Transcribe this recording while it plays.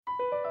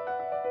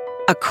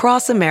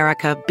Across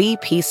America,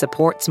 BP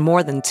supports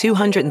more than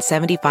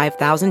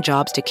 275,000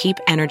 jobs to keep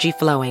energy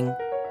flowing.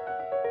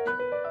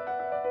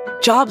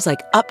 Jobs like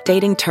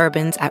updating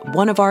turbines at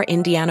one of our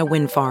Indiana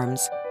wind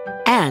farms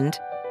and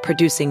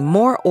producing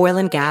more oil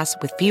and gas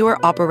with fewer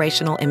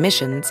operational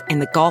emissions in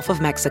the Gulf of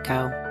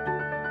Mexico.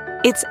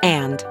 It's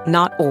and,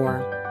 not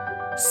or.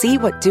 See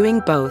what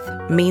doing both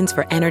means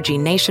for energy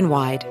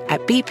nationwide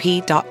at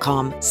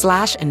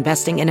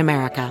bp.com/investing in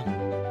America.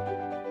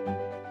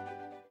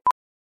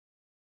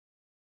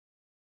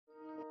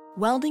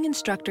 Welding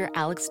instructor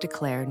Alex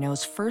DeClaire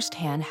knows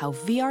firsthand how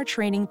VR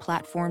training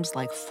platforms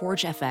like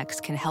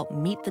ForgeFX can help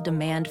meet the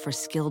demand for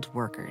skilled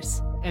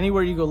workers.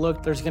 Anywhere you go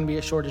look, there's going to be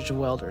a shortage of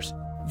welders.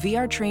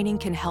 VR training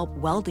can help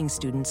welding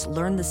students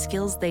learn the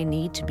skills they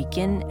need to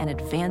begin and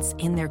advance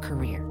in their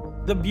career.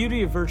 The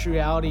beauty of virtual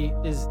reality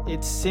is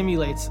it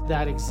simulates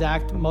that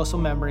exact muscle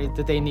memory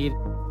that they need.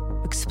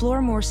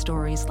 Explore more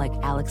stories like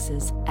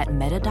Alex's at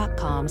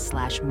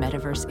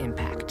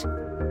meta.com/metaverseimpact.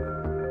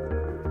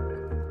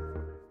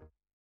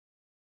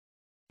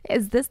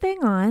 Is this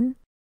thing on?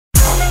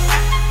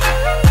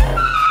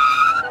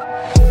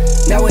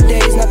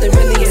 Nowadays, nothing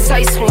really is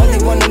ice.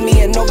 Only one of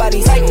me and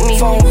nobody's like me.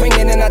 Phone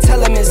ringing and I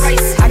tell him it's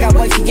ice. I got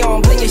wifey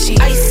on bling and she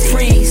ice.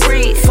 Freeze,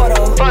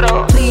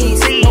 photo, please,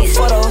 no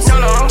photos,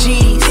 no,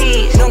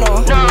 G's,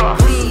 no,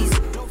 please.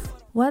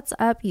 What's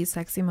up, you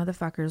sexy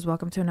motherfuckers?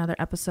 Welcome to another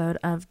episode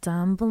of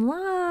Dumb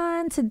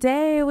Blonde.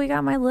 Today we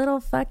got my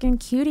little fucking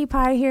cutie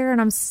pie here, and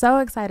I'm so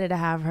excited to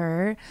have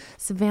her,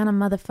 Savannah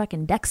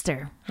motherfucking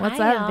Dexter. What's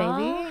Hi, up, y'all.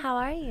 baby? How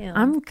are you?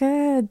 I'm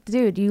good.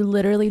 Dude, you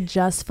literally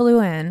just flew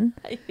in.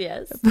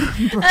 Yes.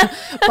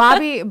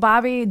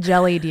 Bobby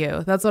jellied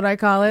you. That's what I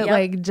call it. Yep.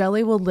 Like,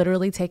 Jelly will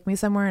literally take me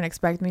somewhere and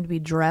expect me to be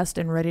dressed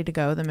and ready to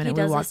go the minute He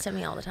we does walk. this to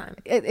me all the time.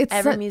 It's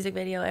every music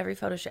video, every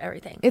photo shoot,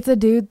 everything. It's a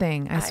dude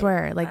thing, I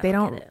swear. Like, they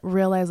don't don't get it.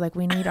 realize, like,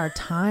 we need our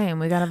time.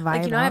 We gotta vibe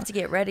Like, you know, out. I have to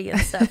get ready and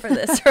stuff for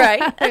this,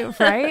 right?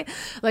 Right?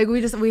 Like,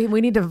 we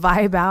need to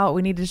vibe out.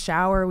 We need to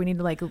shower. We need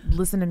to, like,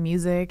 listen to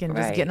music and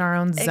just Right. get in our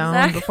own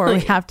zone before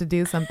we have to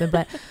do something.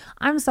 But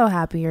I'm so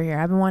happy you're here.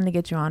 I've been wanting to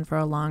get you on for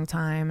a long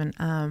time.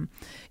 And,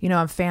 you know,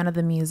 I'm a fan of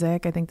the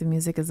music. I think the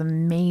music is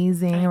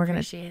amazing. I We're going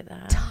appreciate to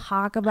that.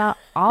 talk about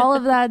all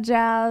of that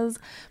jazz.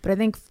 But I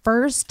think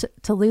first,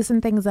 to loosen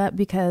things up,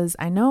 because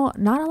I know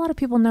not a lot of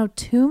people know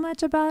too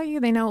much about you.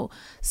 They know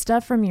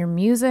stuff from your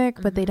music,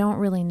 but they don't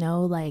really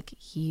know, like,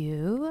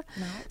 you.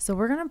 No. So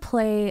we're going to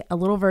play a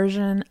little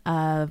version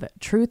of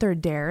Truth or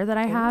Dare that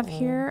I have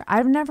here.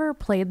 I've never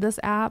played this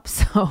app,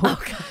 so Oh,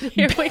 God,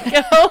 here we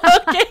go.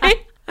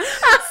 Okay.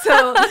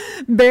 so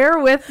bear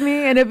with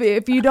me. And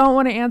if you don't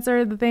want to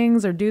answer the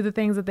things or do the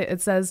things that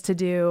it says to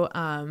do,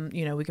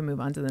 you know, we can move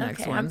on to the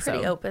next one. I'm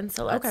pretty open,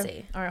 so let's Okay.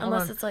 see. All right, hold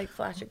Unless on. it's like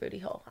flash your booty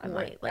hole. I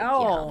might,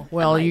 like,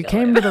 Well, you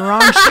came to to the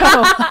wrong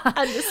show.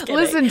 I'm just kidding.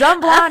 Listen, Dumb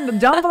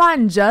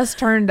Blonde just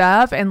turned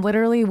up, and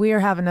literally we are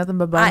having nothing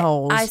but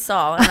buttholes. I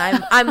saw,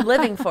 and I'm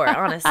living for it,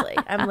 honestly.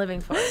 I'm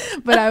living for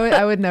it. But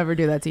I would never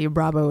do that to you.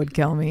 Bravo would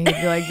kill me. He'd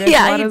be like, "Bitch,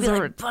 Yeah, what you'd is be the-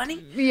 like,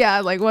 Bunny? Yeah,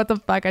 like, what the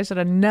fuck? I should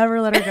have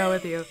never let her go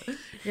with you.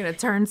 You're going to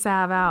turn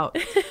Sav out.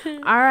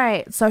 All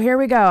right. So here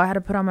we go. I had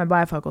to put on my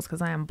bifocals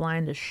because I am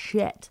blind as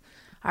shit.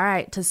 All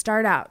right. To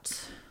start out,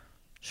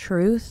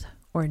 truth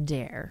or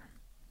dare?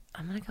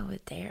 I'm going to go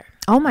with Dare.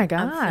 Oh my I'm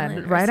God.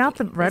 feeling Right off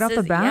risky.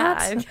 the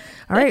bat? Yeah,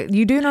 All right.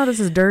 You do know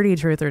this is dirty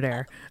truth or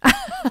dare.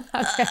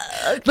 Okay.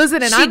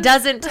 Listen, and she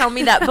doesn't tell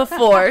me that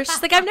before.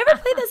 She's like, I've never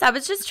played this app.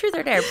 It's just Truth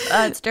or Dare.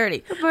 It's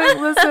dirty. But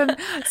listen,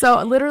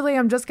 so literally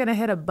I'm just going to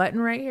hit a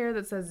button right here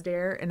that says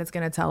dare, and it's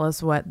going to tell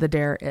us what the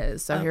dare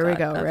is. So here we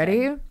go. Okay.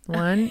 Ready?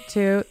 1,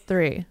 2,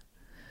 3.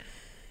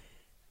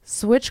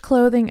 Switch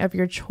clothing of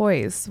your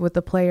choice with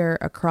the player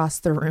across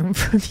the room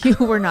from you.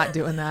 We're not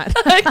doing that.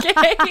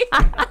 Okay.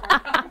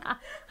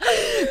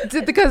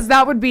 Because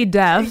that would be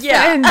death.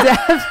 Yeah. And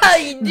death.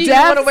 Do you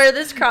want to wear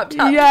this crop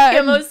top? Yeah,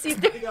 Camo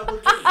see-through?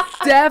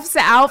 Death's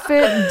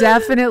outfit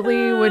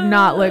definitely would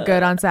not look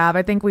good on Sav.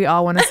 I think we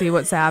all want to see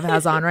what Sav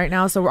has on right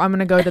now. So I'm going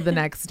to go to the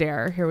next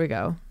dare. Here we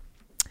go.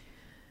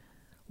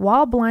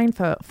 While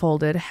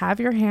blindfolded, have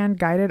your hand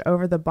guided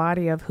over the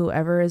body of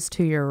whoever is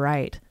to your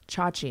right.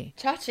 Chachi.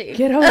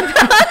 Get over there.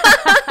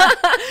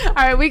 All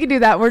right, we can do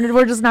that.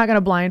 We're just not going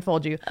to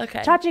blindfold you. Okay.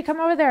 Chachi, come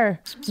over there.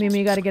 Mimi,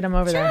 you got to get him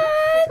over there.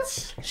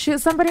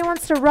 Shoot, somebody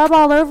wants to rub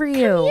all over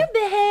you.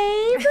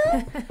 Babe.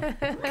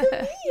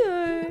 Come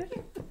here.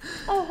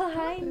 Oh,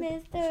 hi,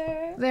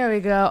 mister. There we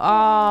go.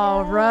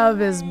 Oh, rub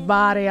his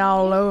body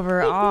all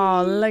over.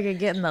 Oh, look at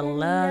getting the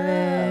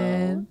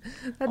loving.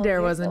 That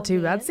dare wasn't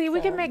too bad. See, we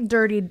can make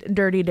dirty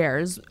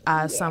dares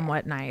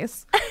somewhat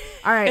nice.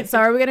 All right, so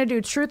are we going to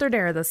do truth or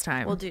dare this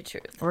time? We'll do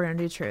truth. We're going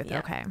to do truth. Yeah.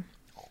 Okay.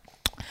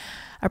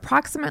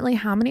 Approximately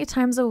how many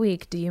times a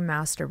week do you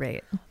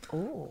masturbate?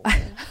 Ooh.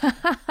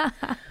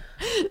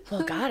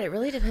 Well, God, it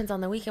really depends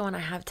on the weekend when I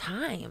have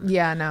time.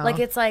 Yeah, no. Like,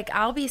 it's like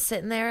I'll be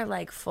sitting there,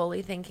 like,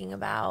 fully thinking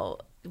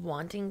about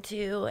wanting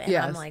to, and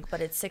I'm like, but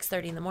it's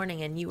 6:30 in the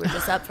morning and you were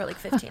just up for like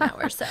 15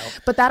 hours, so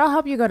but that'll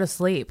help you go to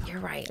sleep. You're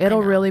right.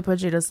 It'll really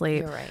put you to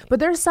sleep. You're right. But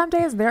there are some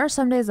days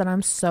that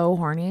I'm so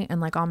horny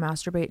and like I'll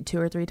masturbate 2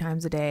 or 3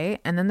 times a day,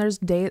 and then there's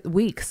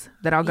weeks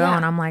that I'll go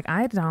and I'm like,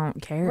 I don't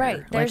care.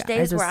 Right. There's like,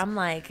 days where I'm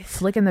like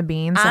flicking the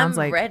bean sounds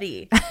I'm like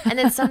ready. And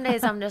then some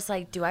days I'm just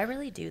like, do I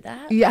really do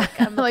that? Yeah.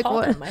 Like, I'm Like, appalled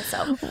what? at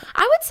myself.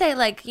 I would say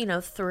like,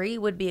 3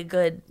 would be a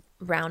good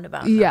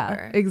roundabout yeah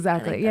number.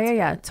 exactly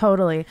yeah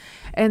totally.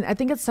 And I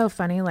think it's so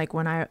funny, like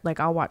when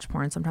I'll watch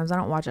porn sometimes. I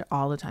don't watch it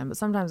all the time, but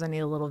sometimes I need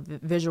a little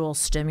visual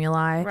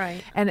stimuli,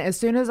 right? And as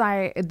soon as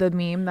the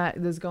meme that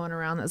is going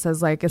around that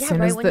says like as soon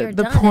as the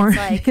done, porn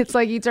it's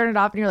like you turn it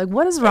off and you're like,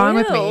 what is wrong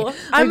with me? Like,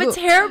 I'm a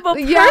terrible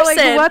person. Yeah,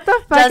 like what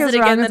the fuck Does is it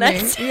wrong again with the me?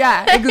 next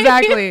Yeah,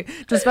 exactly.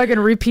 Just fucking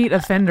repeat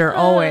offender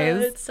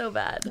always. It's so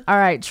bad. All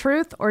right,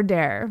 truth or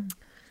dare?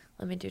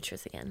 Let me do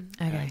truth again.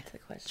 Okay.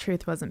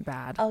 Truth wasn't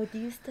bad. Oh, do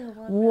you still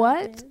want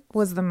What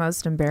was the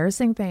most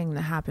embarrassing thing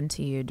that happened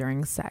to you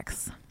during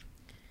sex?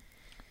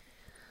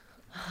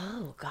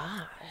 Oh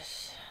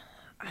gosh,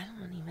 I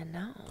don't even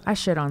know. I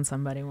shit on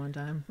somebody one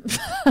time.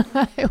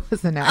 It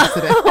was an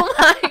accident. Oh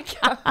my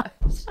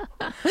gosh.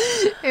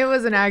 It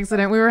was an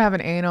accident. We were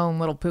having anal and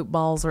little poop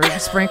balls were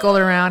sprinkled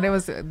around.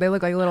 They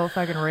look like little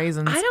fucking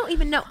raisins. I don't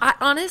even know. I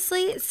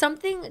honestly,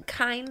 something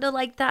kind of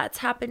like that's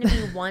happened to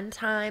me one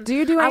time. Do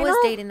you do I anal? was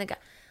dating the guy.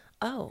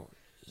 Oh,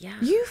 yeah.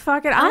 You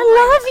fucking, I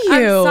love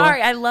you. I'm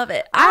sorry. I love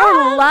it.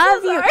 I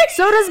love you.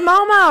 So does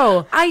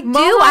Momo. I do.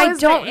 Momo I is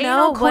don't the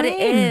know anal what it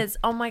queen. is.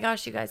 Oh my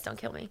gosh, you guys don't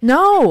kill me.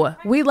 No,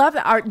 we love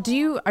it. Are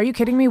you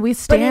kidding me? We But it's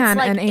stand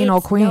like, an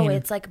anal queen. No,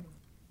 it's like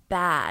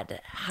bad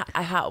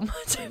how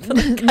much I feel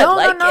like No, I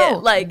like no.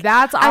 it. Like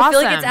That's I feel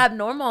like awesome. it's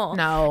abnormal.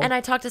 No. And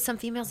I talk to some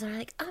females and they're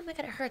like, oh my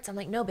god, it hurts. I'm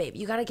like, no, babe,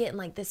 you gotta get in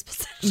like this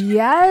position.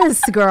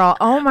 Yes, girl.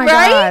 Oh my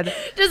Right? God.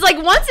 Just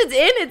like once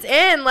it's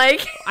in.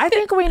 Like I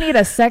think we need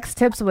a sex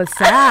tips with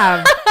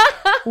Sav.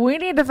 We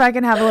need to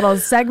fucking have a little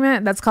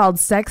segment that's called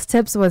Sex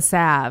Tips with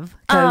Sav,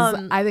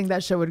 because I think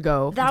that shit would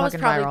go. that was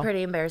fucking probably viral.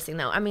 pretty embarrassing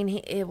though. I mean,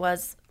 it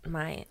was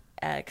my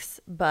ex,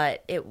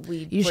 but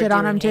we You were shit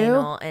on doing him too?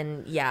 anal,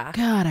 and yeah,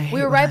 God, I hate we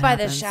were when right that by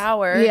happens. the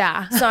shower.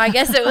 Yeah. So I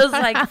guess it was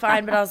like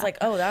fine, but I was like,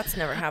 oh, that's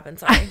never happened.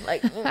 Sorry.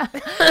 Like,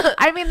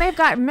 I mean,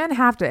 men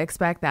have to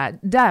expect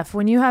that. Def,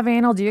 when you have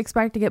anal, do you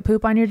expect to get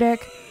poop on your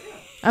dick?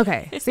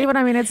 Okay, see what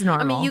I mean? It's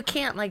normal. I mean, you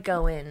can't like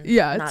go in.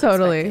 Yeah, not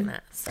totally. expecting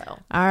that, so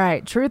All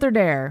right, truth or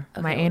dare?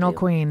 My we'll anal do-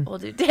 queen. We'll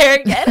do dare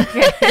again.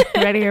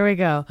 Ready? Here we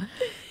go.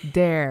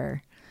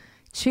 Dare.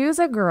 Choose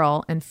a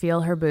girl and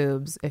feel her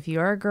boobs. If you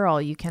are a girl,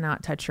 you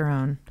cannot touch your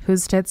own.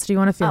 Whose tits do you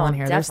want to feel Oh, in I'm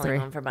here? There's definitely 3.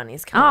 going for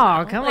bunnies. Come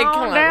on, now. Come Like,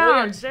 on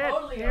down. We're Shit.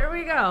 totally Here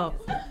we go.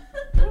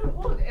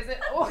 Is it?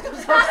 Oh, I'm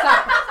so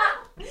excited.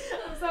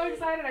 I'm so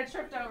excited. I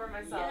tripped over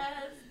myself.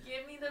 Yes,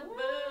 give me the boobs.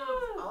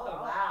 Oh,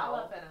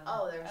 wow.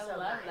 Oh, they're so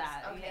love nice.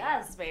 that. Okay.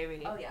 Yes,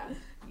 baby. Oh yeah.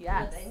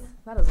 Yes.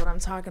 That is what I'm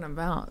talking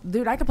about.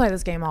 Dude, I could play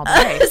this game all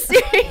day.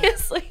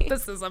 Seriously.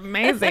 This is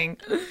amazing.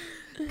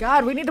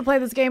 God, we need to play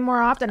this game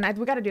more often.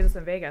 We got to do this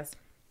in Vegas.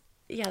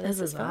 Yeah, This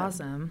is fun.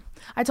 awesome.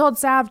 I told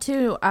Sav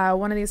too,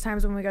 one of these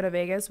times when we go to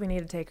Vegas, we need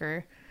to take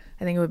her.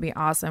 I think it would be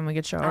awesome. We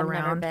could show her I've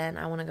never around. been.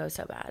 I want to go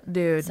so bad,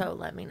 Dude. So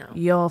let me know.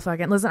 You'll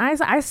fucking listen.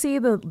 I see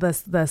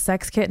the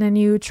sex kitten in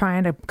you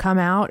trying to come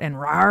out and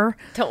rawr.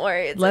 Don't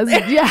worry. It's Let's in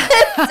there. yeah,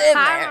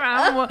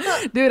 It's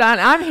in there. dude.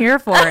 I'm here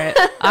for it.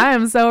 I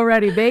am so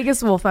ready.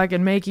 Vegas will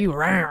fucking make you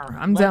rawr.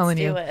 I'm telling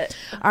you. do it.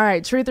 All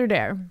right, truth or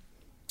dare?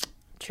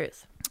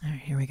 Truth. All right,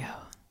 here we go.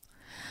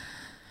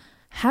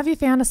 Have you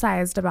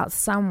fantasized about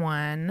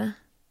someone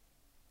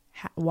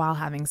while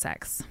having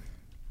sex?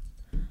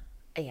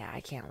 Yeah,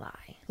 I can't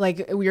lie.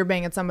 Like you're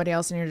banging somebody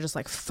else and you're just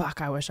like, fuck,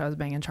 I wish I was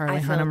banging Charlie I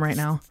feel Hunnam right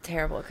now. It's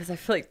terrible because I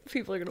feel like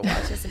people are gonna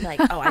watch this and be like,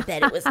 "Oh, I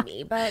bet it was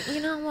me." But you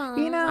know what?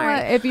 You know, Sorry.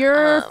 if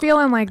you're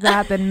feeling like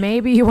that, then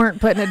maybe you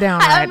weren't putting it down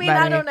right, I mean,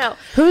 I buddy. don't know.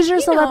 Who's your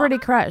You know, celebrity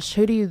crush?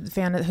 Who do you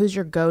who's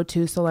your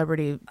go-to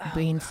celebrity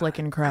bean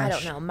flicking crush? I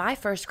don't know. My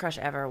first crush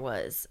ever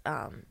was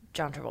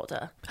John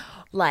Travolta.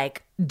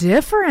 Like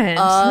Different.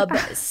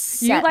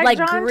 upset. like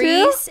John too?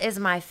 Grease is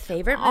my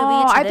favorite movie.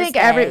 Oh, to I this think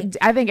day.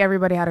 I think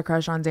everybody had a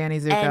crush on Danny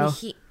Zuko. And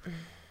he.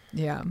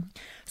 Yeah.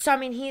 So I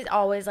mean, he's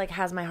always like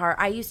has my heart.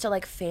 I used to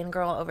like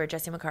fangirl over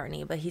Jesse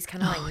McCartney, but he's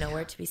kind of like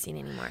nowhere to be seen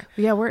anymore.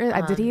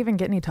 Yeah, did he even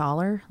get any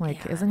taller?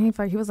 Like, isn't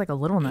he? He was like a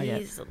little nugget.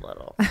 He's a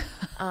little.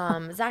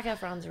 Zac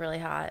Efron's really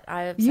hot.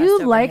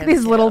 You like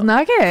these little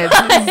nuggets.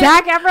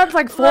 Zac Efron's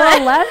like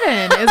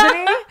 4'11", isn't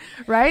he?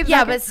 Right? Yeah,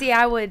 Zac- but see,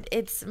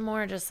 it's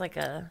more just like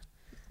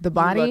the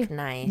body. You look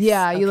nice.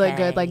 Yeah, you look okay,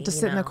 good. Like just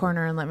you sit in the know.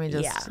 corner and let me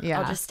just. Yeah.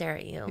 I'll just stare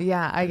at you.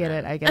 Yeah, I get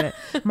it. I get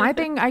it. My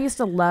thing, I used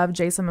to love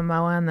Jason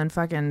Momoa, and then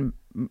fucking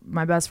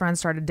my best friend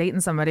started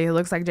dating somebody who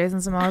looks like Jason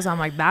Momoa. So I'm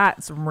like,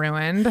 that's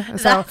ruined.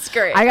 So That's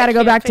great. I got to I go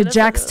can't back to pay Jax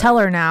attention to that.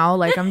 Teller now.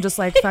 Like I'm just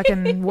like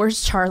fucking.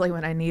 Where's Charlie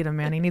when I need him,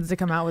 man? He needs to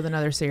come out with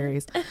another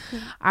series.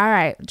 All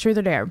right, truth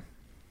or dare?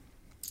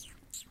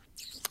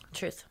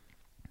 Truth.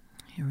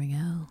 Here we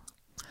go.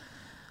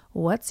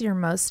 What's your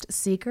most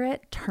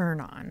secret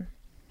turn on?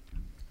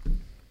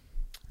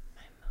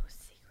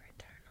 Most secret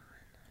turn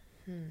on.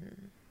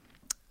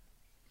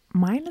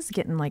 Mine is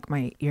getting like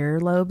my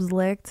earlobes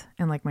licked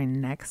and like my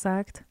neck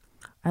sucked.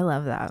 I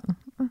love that.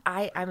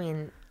 I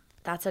mean,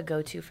 that's a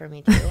go-to for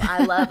me too.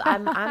 I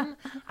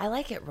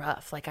like it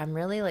rough. Like I'm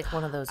really like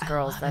one of those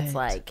girls that's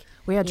like,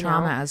 we had you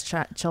trauma know, as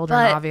children,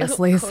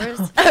 obviously. Of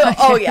course.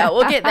 Oh yeah,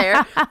 we'll get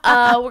there.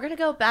 We're gonna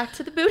go back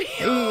to the booty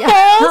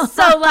hole.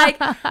 So like,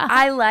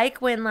 I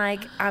like when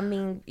like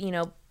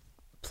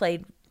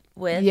played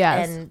with,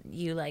 and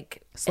you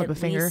like slip at a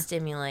finger, least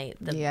stimulate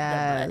the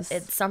butt.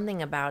 It's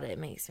something about it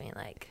makes me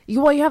like.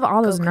 You have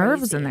all those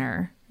nerves crazy. in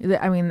there.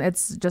 I mean,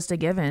 it's just a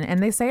given,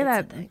 and they say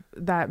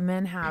that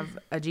men have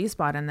a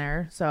G-spot in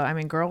there. So I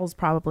mean, girls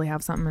probably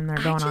have something in there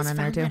going on in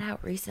there too. I just found that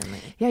out recently.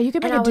 Yeah, you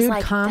could make and a dude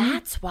like, come.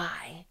 That's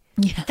why.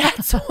 Yeah.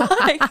 That's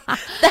why.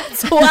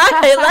 That's why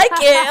I like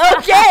it.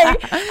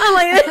 Okay. I'm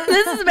like,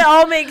 this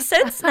all makes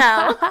sense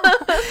now.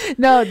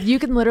 No, you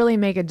can literally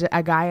make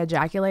a guy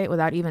ejaculate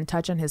without even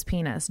touching his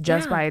penis,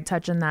 just by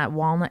touching that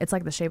walnut. It's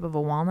like the shape of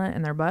a walnut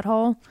in their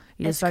butthole.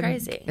 It's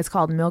crazy. It's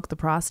called milk the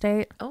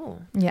prostate. Oh.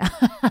 Yeah.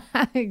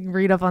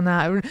 Read up on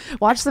that.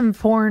 Watch some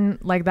porn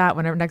like that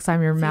whenever next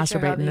time you're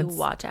masturbating.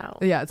 Watch out.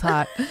 Yeah, it's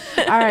hot.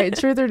 All right,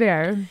 truth or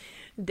dare?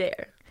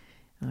 Dare.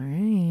 All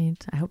right.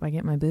 I hope I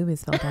get my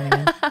boobies felt on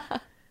again.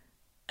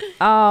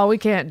 Oh, we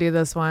can't do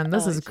this one.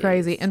 This is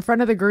crazy. In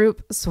front of the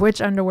group,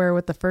 switch underwear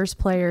with the first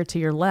player to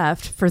your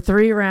left for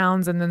 3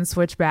 rounds and then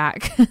switch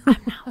back. I'm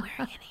not wearing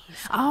any.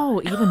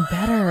 Oh, even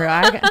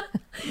better.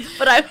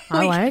 But I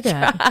like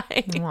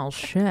it. Well,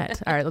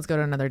 shit. All right, let's go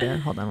to another dare.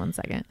 Hold on one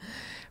second.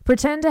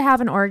 Pretend to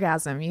have an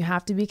orgasm. You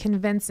have to be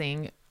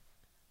convincing.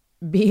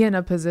 Be in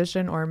a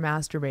position or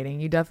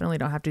masturbating. You definitely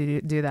don't have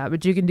to do that,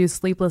 but you can do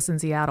Sleepless in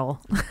Seattle.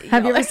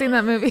 Have you ever seen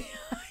that movie?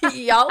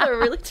 Y'all are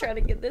really trying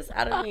to get this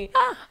out of me.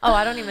 Oh,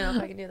 I don't even know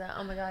if I can do that.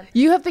 Oh my God.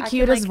 You have the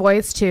cutest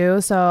voice too,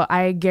 so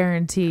I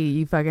guarantee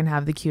you fucking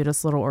have the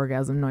cutest little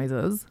orgasm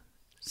noises.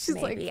 She's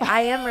Maybe. like,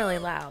 I am really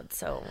loud,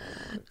 so.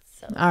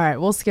 All right,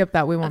 we'll skip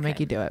that. We won't make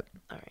you do it.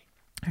 All right.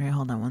 All right,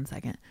 hold on one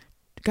second.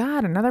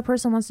 God, another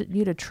person wants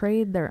you to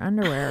trade their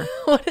underwear.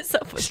 What is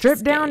up with Strip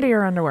this down game? to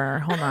your underwear.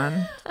 Hold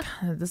on.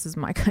 God, this is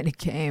my kind of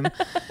game.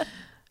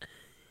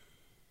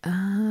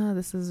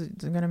 This is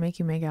going to make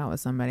you make out with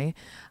somebody.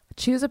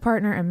 Choose a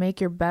partner and make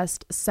your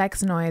best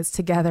sex noise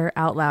together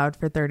out loud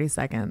for 30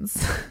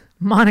 seconds.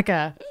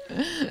 Monica.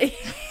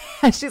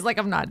 She's like,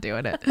 I'm not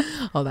doing it.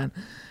 Hold on.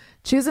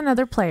 Choose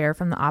another player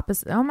from the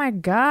opposite. Oh my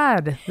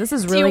God. This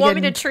is really Do you want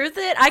me to truth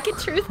it? I can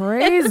truth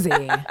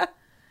crazy.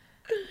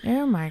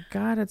 Oh my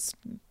God, it's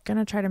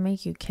gonna try to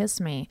make you kiss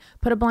me.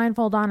 Put a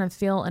blindfold on and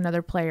feel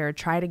another player.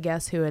 Try to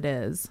guess who it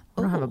is.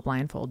 We don't have a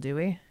blindfold, do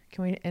we?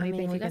 Can we? Anything? I mean,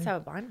 if we you guys can...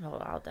 have a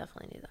blindfold, I'll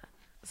definitely do that.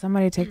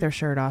 Somebody take their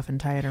shirt off and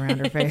tie it around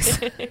her face.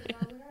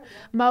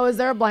 Mo, is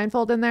there a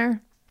blindfold in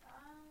there?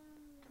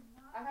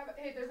 I have.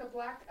 Hey, there's a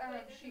black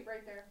sheet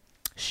right there.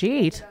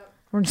 Sheet.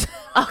 We're just...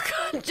 Oh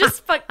God,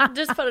 just put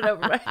it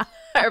over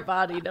our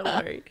body. Don't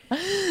worry.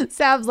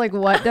 Sav's like,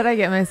 what did I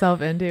get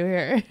myself into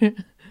here?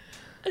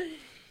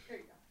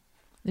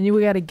 And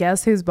we got to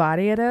guess whose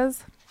body it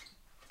is.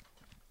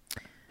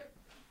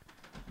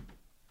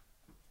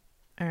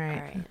 All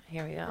right,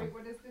 here we go. Wait,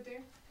 what is the do?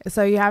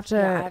 So you have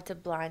to, I have to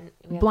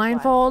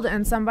blindfold,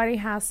 and somebody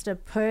has to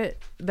put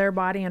their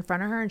body in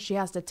front of her, and she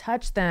has to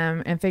touch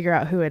them and figure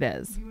out who it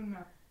is. You and Mo.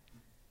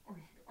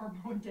 Or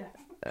Mo and Dad.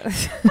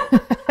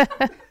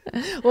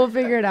 We'll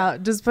figure it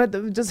out. Just poor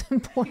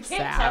Can't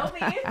Sav. tell me.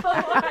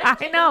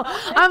 I know.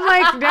 I'm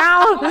like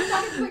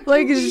now,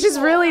 like she's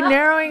really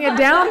narrowing it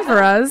down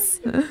for us.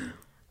 This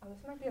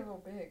might be a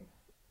little big.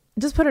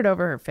 Just put it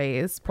over her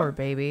face, poor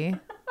baby.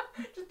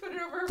 Just put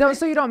it over her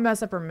So you don't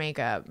mess up her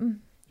makeup.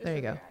 There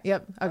you go.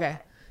 Yep. Okay.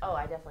 Oh,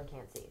 I definitely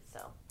can't see. So.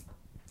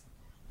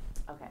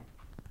 Okay.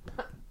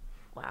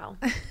 Wow.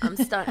 I'm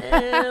stunning.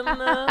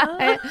 All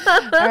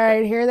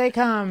right, here they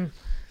come.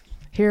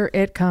 Here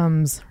it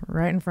comes,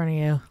 right in front of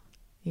you.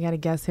 You got to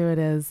guess who it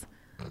is.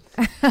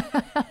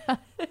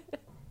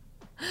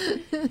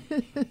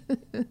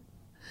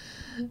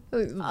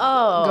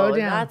 Oh, go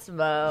down. That's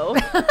Mo.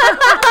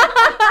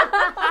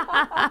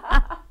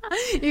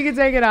 You can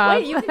take it off.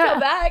 Wait, you can go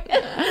back.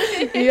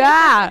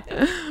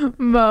 Yeah.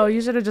 Mo,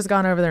 you should have just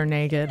gone over there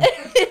naked.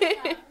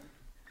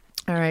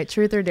 All right,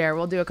 truth or dare.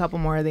 We'll do a couple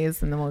more of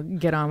these and then we'll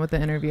get on with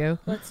the interview.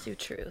 Let's do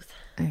truth.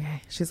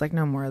 Okay. She's like,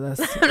 no more of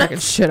this. I can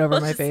shit over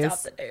my face.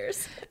 Stop the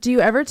dares. Do you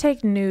ever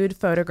take nude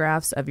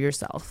photographs of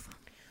yourself?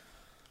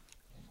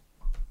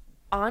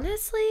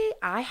 Honestly,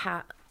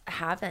 I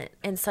haven't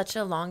in such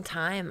a long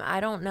time. I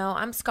don't know.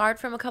 I'm scarred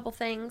from a couple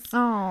things.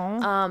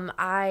 Oh.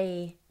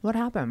 What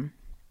happened?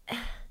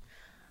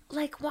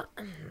 Like what?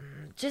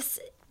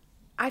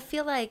 I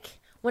feel like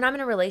when I'm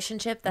in a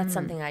relationship, that's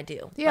something I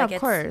do. Yeah, like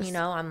of course. You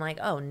know, I'm like,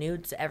 oh,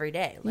 nudes every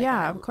day. Like,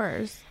 Yeah, of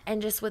course. And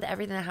just with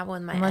everything that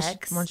happened with my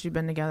ex. Once you've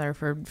been together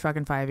for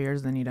fucking 5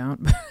 years, then you don't.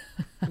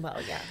 Well,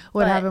 yeah.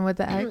 What But happened with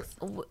the ex?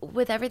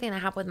 with everything that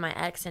happened with my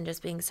ex and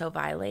just being so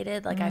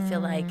violated, like I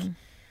feel like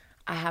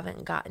I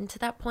haven't gotten to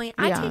that point.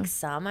 I take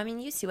some. I mean,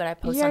 you see what I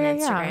post on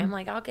Instagram.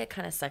 Like, I'll get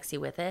kind of sexy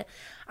with it.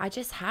 I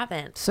just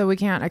haven't. So we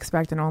can't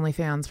expect an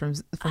OnlyFans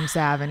from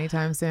Sav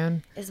anytime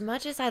soon. As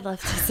much as I'd love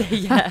to say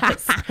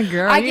yes,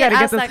 girl, I you get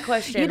gotta asked get that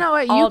question. You know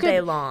what? All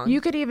day long. You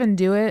could even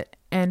do it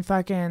and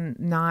fucking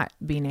not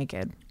be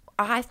naked.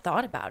 I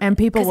thought about it. And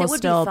people will it would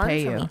still be fun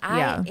pay for you. Me.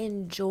 Yeah. I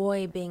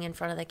enjoy being in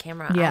front of the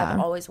camera. Yeah. I've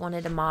always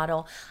wanted to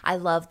model. I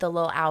love the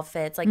little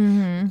outfits. Like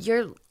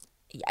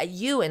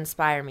you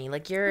inspire me.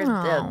 Like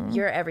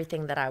you're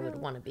everything that I would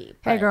want to be.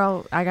 Hey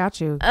girl, I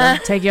got you. I'll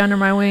take you under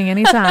my wing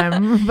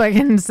anytime.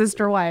 Fucking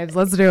sister wives,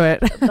 let's do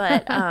it.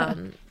 But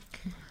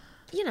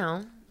you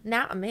know,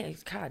 now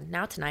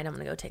tonight I'm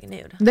gonna go take a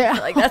nude.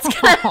 Like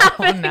that's gonna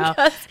happen.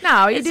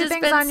 No, you do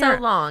things on your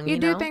long. You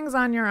do things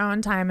on your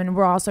own time, and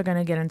we're also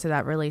gonna get into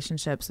that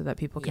relationship so that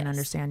people can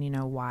understand,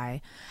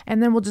 why.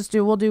 And then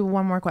we'll do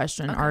one more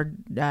question, our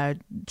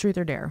truth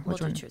or dare.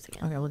 Which one? Truth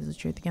again. Okay, we'll do the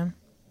truth again.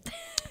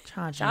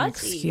 Chachi.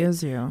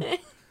 Excuse you.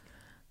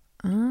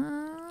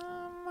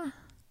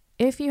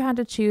 If you had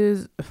to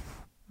choose,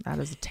 that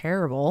is a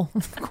terrible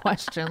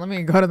question. Let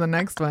me go to the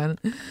next one.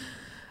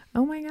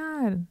 Oh my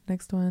God,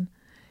 next one.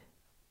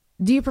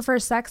 Do you prefer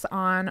sex with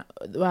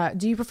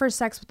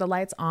the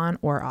lights on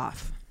or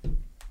off?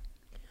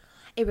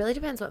 It really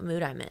depends what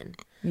mood I'm in.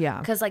 Yeah.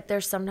 Because like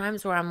there's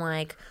sometimes where I'm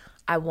like,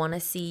 I want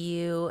to see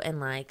you and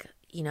like,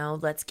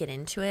 let's get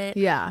into it.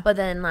 Yeah. But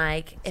then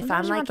like if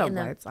I'm like in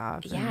the lights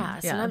off.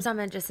 Sometimes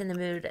I'm just in the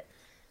mood.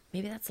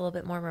 Maybe that's a little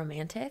bit more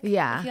romantic.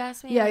 Yeah. If you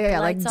ask me. Yeah.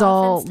 Like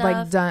dull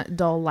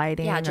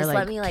lighting. Yeah. Just or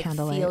let me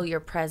candlelight. feel your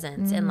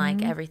presence and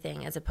like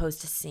everything as opposed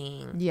to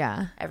seeing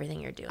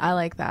everything you're doing. I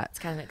like that. It's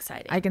kind of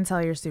exciting. I can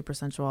tell you're super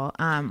sensual.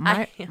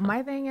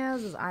 My thing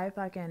is I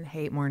fucking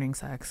hate morning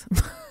sex.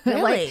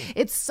 Really? Like,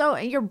 it's so,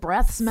 your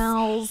breath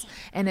smells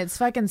and it's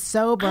fucking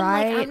so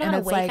bright. I'm not and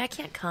it's awake. like, I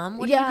can't come.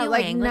 What are you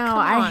doing? Like, no,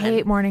 I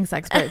hate morning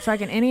sex. But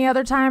fucking any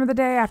other time of the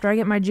day after I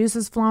get my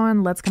juices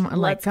flowing, let's come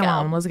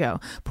on. Let's go.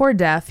 Poor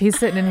Def. He's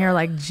sitting in here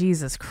like,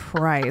 Jesus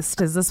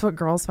Christ. Is this what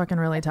girls fucking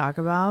really talk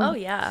about? Oh,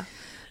 yeah.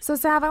 So,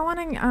 Sav, I want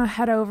to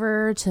head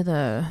over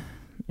to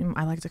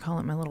I like to call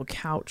it my little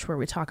couch where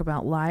we talk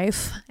about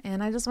life.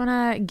 And I just want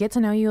to get to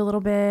know you a little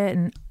bit.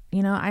 And,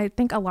 I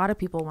think a lot of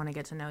people want to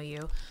get to know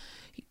you.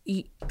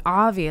 You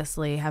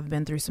obviously have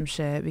been through some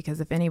shit,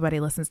 because if anybody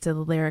listens to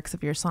the lyrics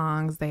of your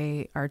songs,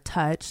 they are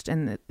touched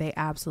and they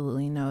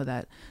absolutely know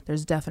that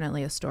there's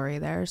definitely a story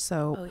there.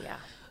 So, oh, yeah.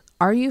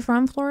 Are you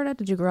from Florida?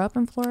 Did you grow up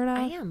in Florida?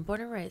 I am, born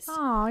and raised.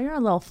 Oh, you're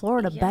a little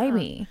Florida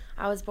baby.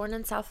 I was born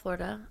in South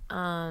Florida.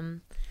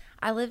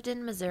 I lived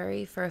in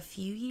Missouri for a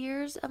few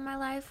years of my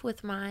life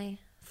with my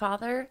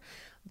father,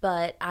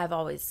 but I've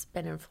always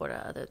been in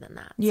Florida other than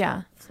that.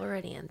 Yeah. So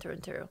Floridian through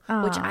and through,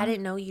 which I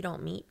didn't know you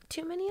don't meet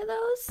too many of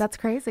those. That's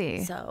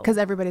crazy. So, because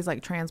everybody's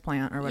like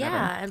transplant or whatever.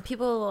 Yeah, and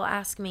people will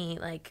ask me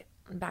like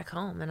back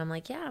home, and I'm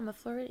like, yeah, I'm a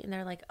Floridian, and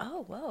they're like,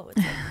 oh, whoa, it's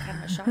like kind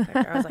of a shock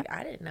factor. I was like,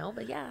 I didn't know,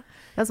 but yeah.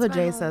 That's what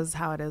Jay says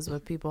how it is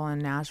with people in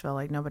Nashville.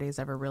 Like, nobody's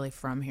ever really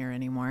from here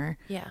anymore.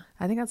 Yeah.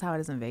 I think that's how it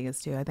is in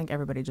Vegas too. I think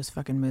everybody just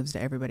fucking moves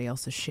to everybody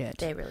else's shit.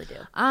 They really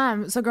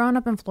do. So growing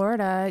up in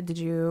Florida,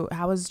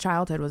 how was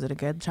childhood? Was it a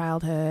good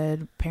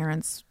childhood?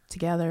 Parents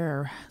together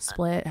or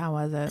split? How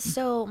was it?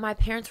 So my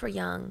parents were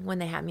young when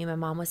they had me. My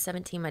mom was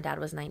 17, my dad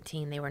was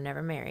 19. They were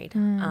never married.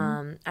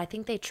 I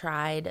think they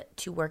tried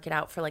to work it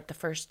out for like the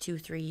first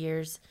 2-3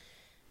 years.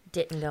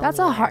 Didn't go. That's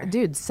anywhere. A hard,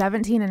 dude.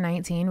 17 and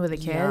 19 with a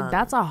kid. Young.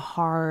 That's a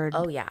hard.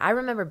 Oh yeah, I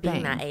remember being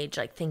thing. that age,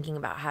 like thinking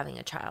about having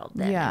a child.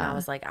 Then, yeah, and I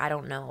was like, I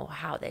don't know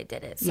how they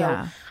did it.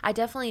 So I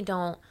definitely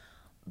don't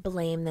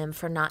blame them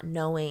for not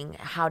knowing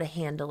how to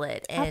handle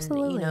it, and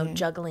Absolutely.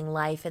 Juggling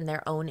life and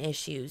their own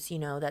issues,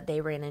 that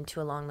they ran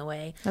into along the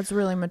way. That's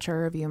really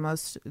mature of you.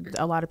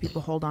 A lot of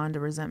people hold on to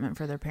resentment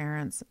for their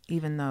parents,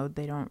 even though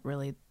they don't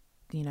really,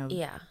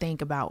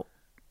 think about.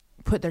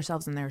 Put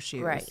themselves in their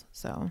shoes. Right.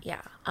 So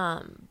yeah.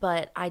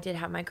 But I did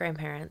have my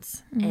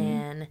grandparents,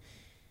 and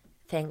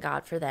thank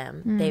God for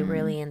them. They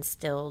really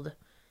instilled,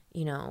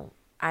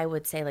 I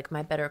would say like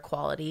my better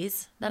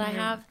qualities that I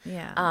have.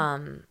 Yeah.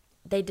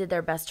 They did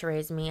their best to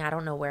raise me. I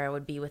don't know where I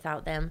would be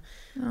without them.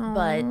 Aww.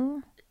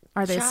 But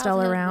are they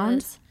still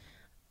around?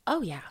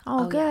 Oh yeah.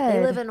 Oh, good. Yeah.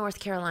 They live in North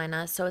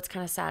Carolina, so it's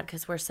kind of sad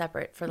because we're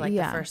separate for like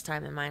the first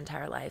time in my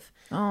entire life.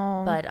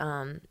 Oh. But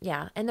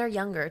yeah, and they're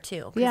younger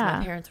too. Because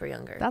my parents were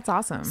younger. That's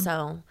awesome.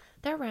 So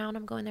they're around.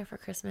 I'm going there for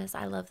Christmas.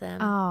 I love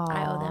them. Oh.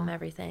 I owe them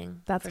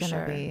everything. That's gonna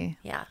gonna be.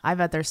 Yeah. I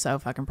bet they're so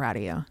fucking proud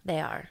of you. They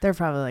are. They're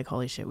probably like,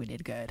 holy shit, we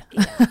did good.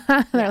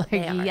 Yeah. They're like,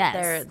 they are.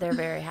 yes. They're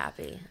very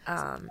happy.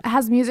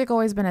 Has music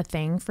always been a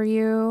thing for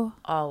you?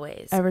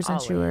 Always. Ever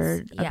since you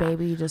were a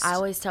baby? I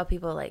always tell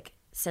people like,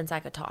 since I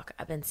could talk,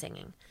 I've been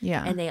singing.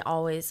 Yeah. And they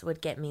always would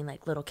get me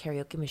like little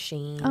karaoke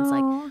machines. Aww.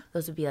 Like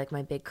those would be like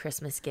my big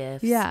Christmas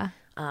gifts. Yeah.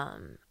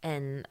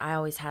 And I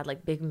always had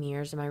like big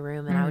mirrors in my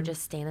room, and I would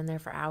just stand in there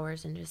for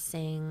hours and just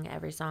sing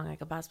every song I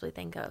could possibly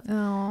think of.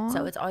 Aww.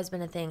 So it's always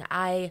been a thing.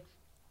 I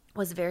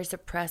was very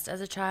suppressed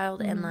as a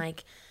child, and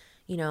like,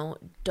 you know,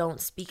 don't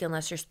speak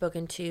unless you're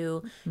spoken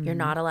to. You're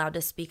not allowed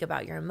to speak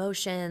about your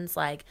emotions.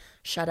 Like,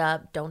 shut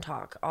up, don't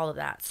talk, all of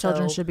that.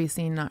 Children should be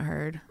seen, not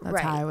heard. That's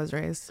how I was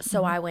raised.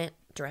 So I went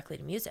directly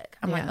to music.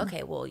 I'm like,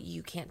 okay, well,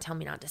 you can't tell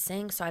me not to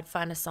sing. So I'd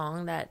find a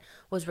song that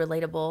was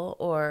relatable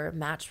or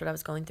matched what I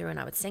was going through, and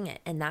I would sing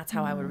it. And that's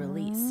how I would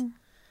release.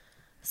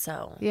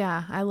 So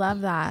yeah, I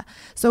love that.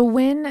 So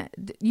when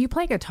you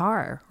play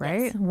guitar,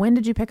 right? Yes. When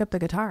did you pick up the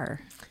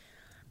guitar?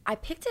 I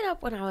picked it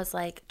up when I was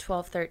like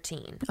 12,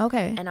 13.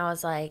 Okay. And I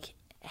was like,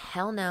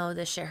 hell no,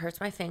 this shit hurts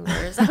my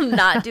fingers. I'm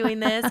not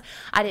doing this.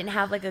 I didn't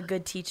have like a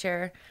good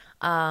teacher.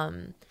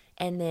 And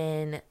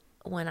then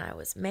when I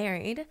was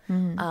married,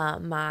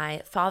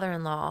 my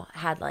father-in-law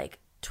had like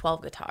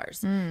 12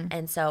 guitars.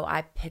 And so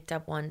I picked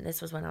up one.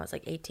 This was when I was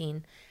like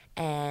 18.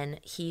 And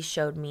he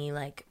showed me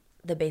like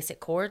the basic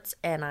chords,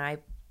 and I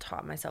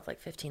taught myself like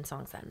 15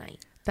 songs that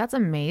night. That's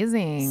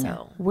amazing.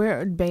 So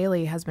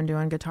Bailey has been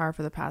doing guitar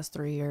for the past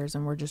 3 years,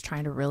 and we're just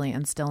trying to really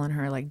instill in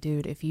her, like,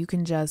 dude, if you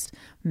can just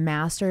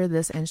master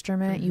this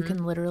instrument, you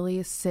can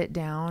literally sit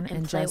down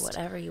and play just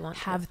whatever you want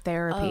have to.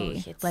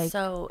 therapy. It's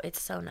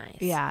so nice.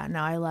 Yeah, no,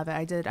 I love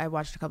it. I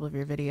watched a couple of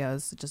your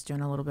videos, just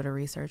doing a little bit of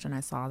research, and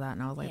I saw that,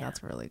 and I was like,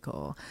 that's really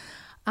cool.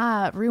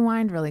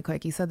 Rewind really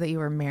quick. You said that you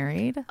were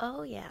married.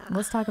 Oh yeah.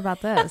 Let's talk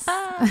about this.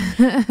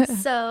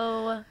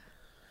 So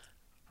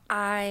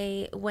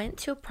I went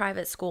to a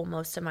private school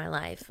most of my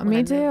life.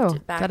 Me too.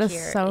 That is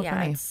here. so yeah,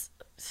 funny.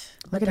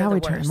 Look at how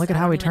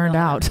we turned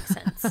out.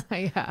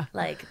 Yeah.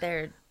 Like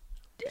they're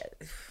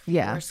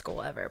worst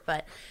school ever.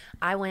 But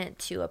I went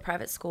to a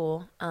private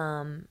school,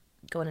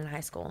 going into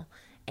high school,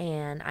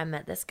 and I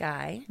met this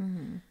guy.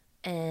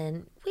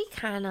 And we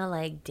kind of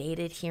like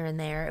dated here and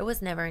there. It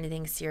was never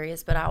anything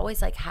serious, but I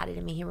always like had it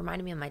in me. He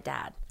reminded me of my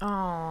dad.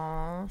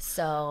 Aww.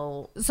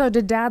 So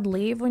did dad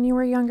leave when you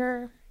were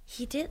younger?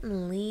 He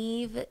didn't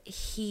leave.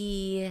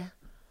 He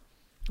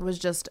was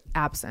just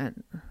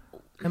absent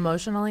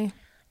emotionally.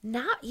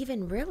 Not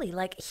even really.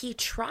 Like, he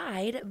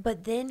tried,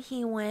 but then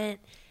he went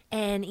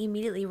and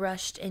immediately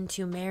rushed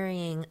into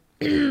marrying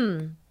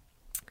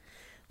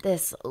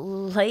this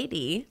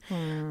lady,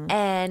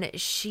 and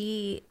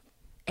she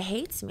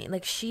hates me.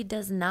 Like, she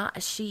did not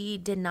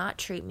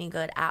treat me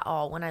good at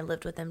all. When I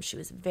lived with him, she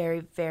was very,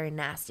 very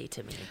nasty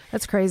to me.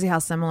 That's crazy how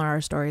similar our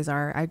stories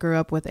are. I grew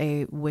up with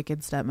a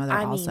wicked stepmother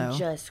also. I mean,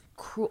 just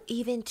cruel,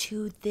 even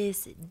to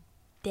this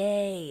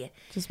day.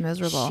 Just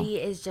miserable. She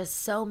is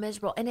just so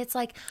miserable. And it's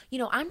like, you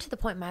know, I'm to the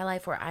point in my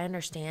life where I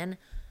understand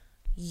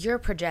you're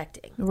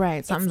projecting.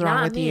 Right. Something's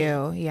wrong with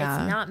you.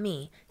 Yeah. It's not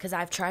me. Because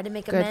I've tried to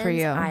make amends. Good for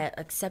you. I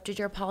accepted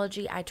your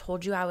apology. I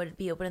told you I would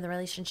be open in the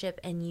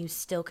relationship, and you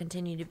still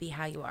continue to be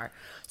how you are.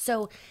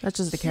 So that's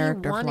just a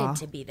character flaw. He wanted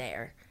to be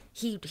there.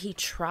 He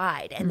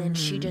tried, and then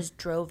she just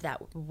drove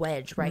that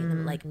wedge right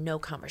in, like, no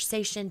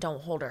conversation,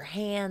 don't hold her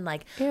hand,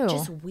 like,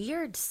 just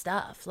weird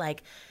stuff.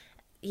 Like,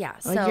 yeah,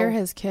 so like, you're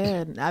his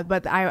kid.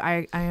 But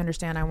I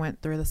understand. I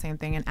went through the same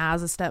thing, and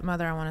as a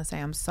stepmother, I want to say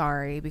I'm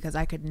sorry, because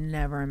I could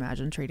never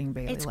imagine treating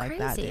Bailey like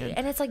that, dude.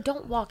 And it's like,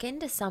 don't walk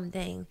into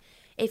something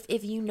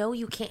if you know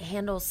you can't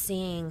handle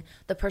seeing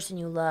the person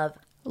you love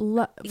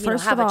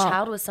have a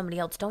child with somebody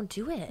else. Don't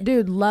do it,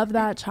 dude. Love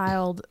that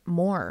child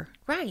more,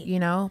 right? You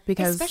know,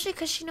 because especially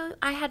because she knows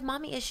I had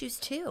mommy issues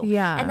too.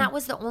 Yeah, and that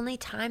was the only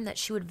time that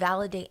she would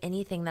validate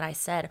anything that I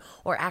said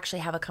or actually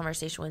have a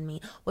conversation with me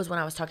was when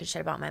I was talking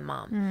shit about my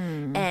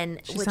mom. And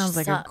she sounds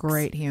like a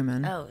great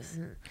human.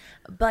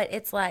 But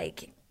it's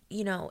like,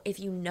 you know, if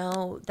you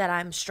know that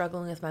I'm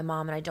struggling with my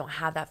mom and I don't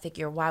have that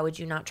figure, why would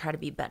you not try to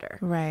be better?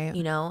 Right.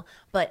 You know,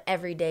 but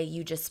every day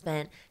you just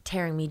spent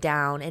tearing me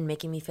down and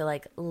making me feel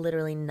like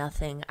literally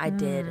nothing I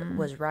did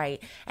was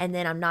right. And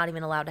then I'm not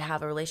even allowed to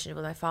have a relationship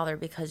with my father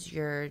because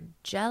you're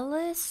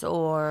jealous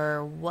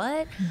or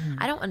what?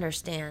 I don't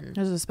understand.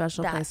 There's a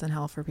special place in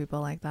hell for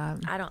people like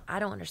that. I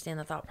don't understand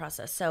the thought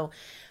process. So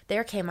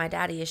there came my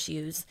daddy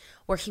issues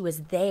where he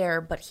was there,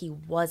 but he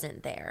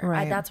wasn't there.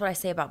 Right. That's what I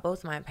say about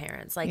both my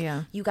parents. Like,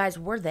 you guys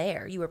were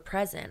there. You were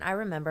present. I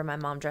remember my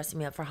mom dressing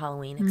me up for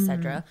Halloween,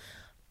 etc.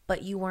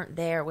 But you weren't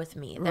there with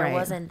me. There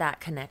wasn't that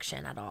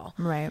connection at all.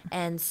 Right.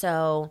 And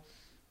so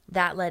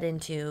that led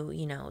into,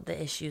 you know, the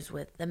issues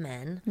with the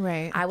men.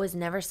 Right. I was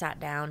never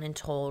sat down and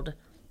told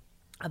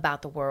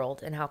about the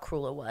world and how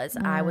cruel it was.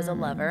 I was a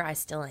lover. I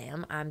still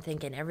am. I'm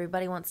thinking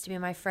everybody wants to be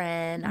my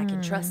friend. I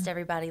can trust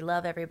everybody,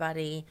 love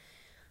everybody.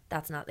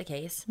 That's not the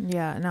case.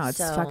 Yeah, no, it's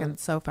fucking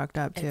so fucked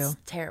up too. It's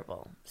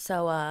terrible.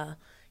 So,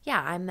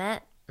 I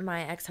met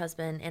my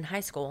ex-husband in high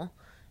school,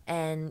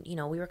 and, you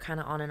know, we were kind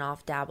of on and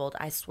off, dabbled.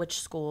 I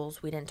switched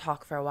schools. We didn't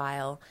talk for a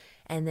while,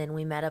 and then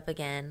we met up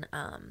again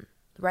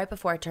right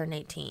before I turned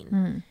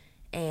 18.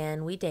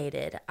 And we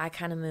dated. I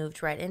kind of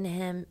moved right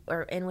in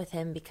with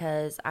him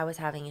because I was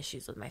having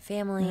issues with my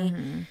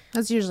family.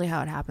 That's usually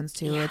how it happens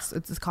too. Yeah.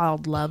 It's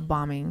called love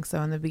bombing. So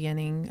in the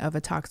beginning of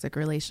a toxic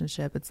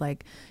relationship, it's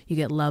like you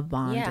get love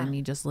bombed and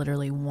you just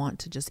literally want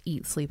to just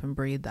eat, sleep, and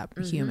breathe that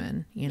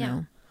human, you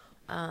know?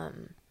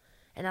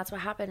 And that's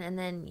what happened. And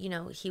then, you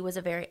know, he was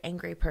a very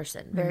angry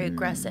person, very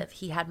aggressive.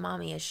 He had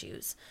mommy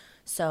issues.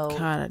 So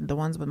God, the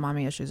ones with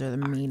mommy issues are the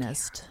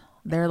meanest.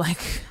 They're like,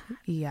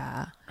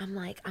 yeah. I'm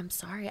like, I'm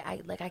sorry.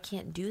 I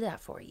can't do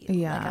that for you.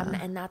 Yeah.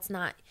 And that's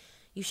not,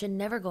 you should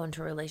never go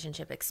into a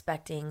relationship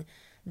expecting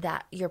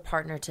that your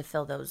partner to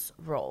fill those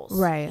roles.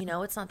 Right. You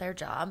know, it's not their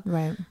job.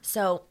 Right.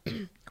 So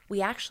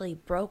we actually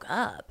broke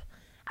up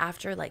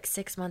after like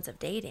 6 months of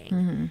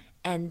dating.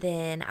 And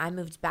then I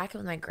moved back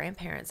with my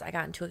grandparents. I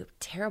got into a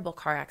terrible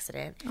car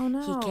accident. Oh no.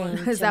 He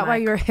came Is to that why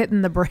you were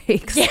hitting the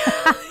brakes? Yeah.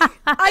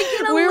 I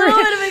get a little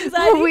bit of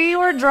anxiety. We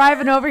were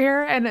driving over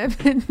here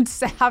and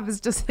Sav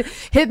is just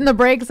hitting the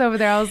brakes over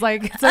there. I was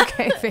like, it's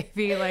okay,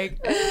 baby. Like,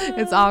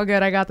 it's all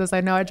good. I got this.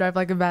 I know I drive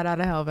like a bat out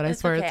of hell, but I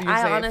swear okay. you're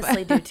I safe.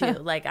 honestly do too.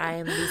 Like, I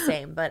am the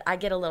same, but I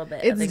get a little bit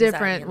of It's anxiety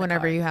different in the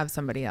whenever car. you have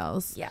somebody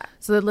else. Yeah.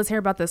 So let's hear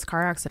about this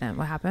car accident.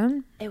 What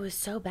happened? It was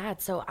so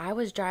bad. So I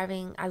was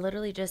driving. I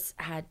literally just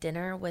had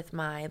dinner with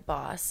my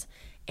boss,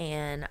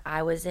 and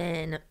I was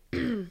in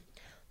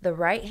the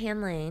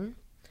right-hand lane.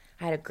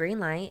 I had a green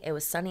light. It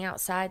was sunny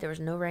outside. There was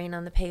no rain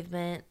on the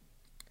pavement.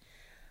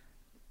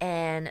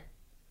 And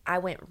I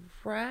went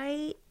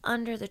right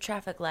under the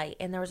traffic light,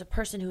 and there was a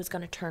person who was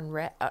going to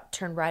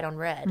turn right on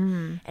red.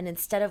 And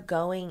instead of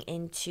going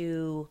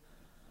into,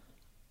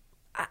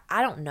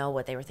 I don't know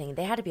what they were thinking.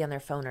 They had to be on their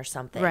phone or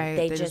something. Right,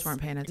 they just weren't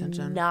paying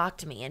attention.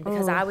 Knocked me. And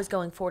because I was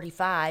going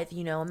 45,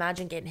 you know,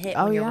 imagine getting hit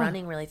when you're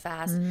running really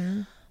fast.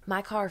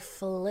 My car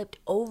flipped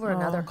over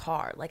another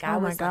car. Like, I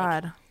was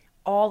like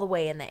all the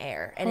way in the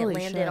air, and Holy it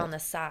landed shit. on the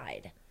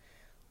side.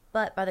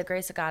 But by the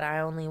grace of God, I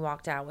only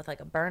walked out with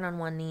like a burn on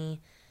one knee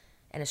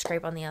and a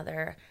scrape on the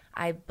other.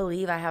 I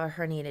believe I have a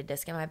herniated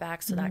disc in my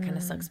back, so that kind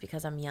of sucks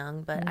because I'm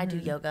young, but I do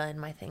yoga and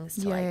my things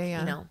to you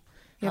know,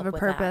 You have help a with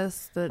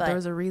purpose. That But- there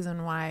was a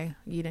reason why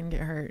you didn't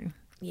get hurt.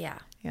 Yeah.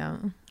 Yeah.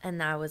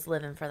 And I was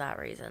living for that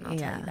reason, I'll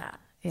tell you that.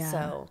 Yeah.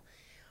 So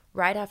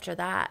right after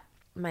that,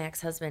 my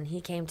ex-husband, he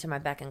came to my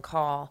beck and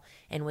call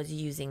and was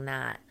using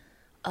that,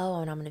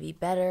 oh, and I'm going to be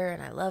better,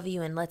 and I love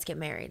you, and let's get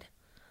married.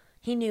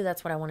 He knew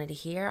that's what I wanted to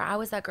hear. I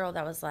was that girl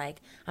that was like,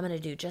 I'm going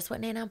to do just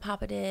what Nana and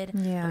Papa did.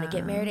 I'm going to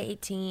get married at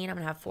 18. I'm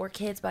going to have 4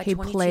 kids by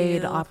 22. He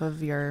played off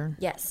of your...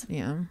 Yes.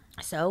 Yeah.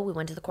 So we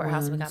went to the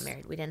courthouse and we got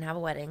married. We didn't have a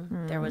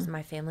wedding.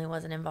 My family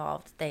wasn't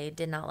involved. They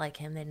did not like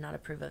him. They did not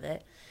approve of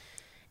it.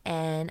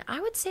 And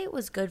I would say it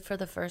was good for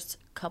the first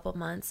couple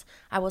months.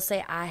 I will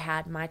say I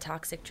had my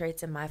toxic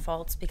traits and my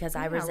faults because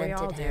I we all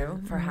resented him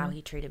do. for how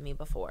he treated me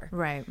before.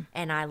 Right.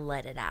 And I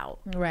let it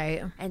out.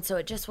 Right. And so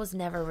it just was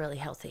never really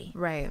healthy.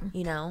 Right.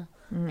 You know?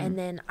 And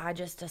then I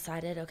just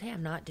decided, okay,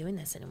 I'm not doing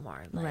this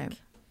anymore. Like, Right.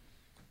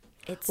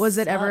 Was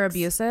it ever sucks.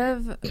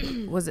 abusive?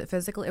 Was it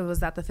physically? Was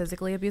that the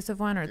physically abusive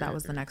one, or that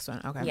was the next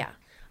one? Okay.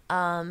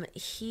 Yeah.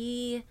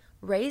 He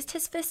raised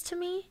his fist to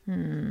me,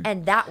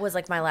 and that was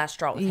like my last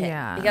straw with him.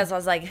 Yeah. Because I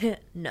was like,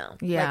 no,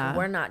 Yeah. like,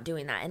 we're not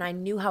doing that. And I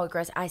knew how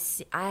aggressive.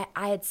 I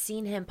had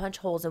seen him punch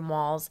holes in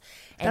walls.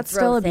 And That's throw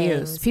still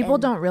abuse. things, People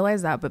and don't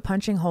realize that, but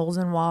punching holes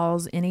in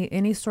walls,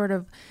 any sort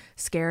of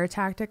scare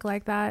tactic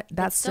like that,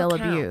 that's it still still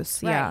counts,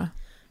 abuse. right. Yeah.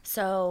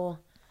 So,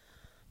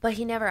 but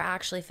he never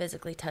actually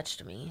physically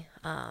touched me.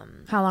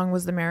 How long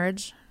was the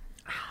marriage?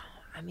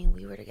 I mean,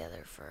 we were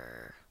together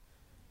for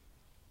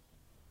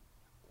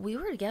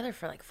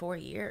like 4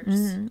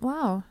 years.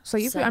 Wow. So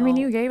you, So- I mean,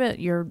 you gave it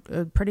your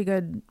pretty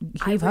good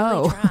heave I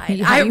ho. really tried.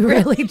 Yeah, I you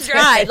really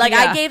tried. did. Like,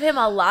 Yeah. I gave him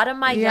a lot of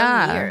my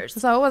young years.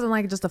 So it wasn't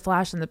like just a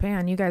flash in the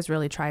pan. You guys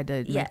really tried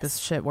to make Yes. this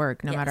shit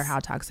work, no matter Yes. how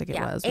toxic it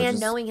was. which And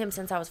is- knowing him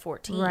since I was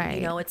 14, Right.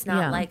 you know, it's not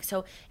Yeah. like,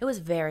 so it was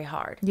very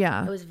hard.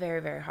 Yeah. It was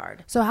very, very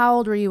hard. So how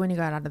old were you when you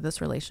got out of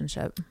this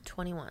relationship?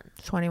 21.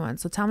 21.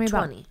 So tell me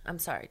about 20. I'm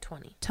sorry,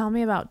 20. tell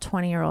me about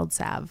 20-year-old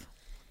Sav.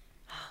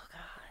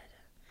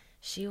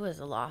 She was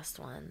a lost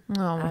one.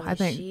 Oh, mean, I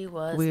think she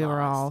was we were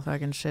lost. all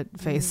fucking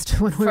shit-faced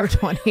when we were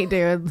 20,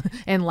 dude,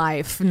 in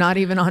life. Not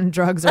even on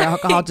drugs or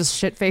alcohol, just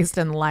shit-faced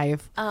in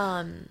life.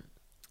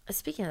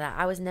 Speaking of that,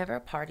 I was never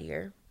a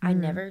partier. I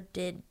never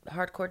did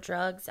hardcore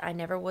drugs. I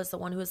never was the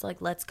one who was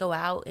like, let's go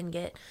out and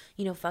get,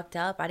 you know, fucked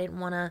up. I didn't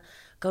want to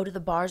go to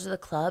the bars or the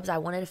clubs. I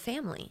wanted a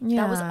family.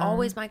 That was Yeah.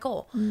 always my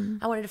goal.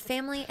 I wanted a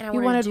family, and I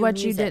You wanted wanted to do what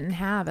music. you didn't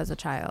have as a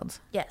child,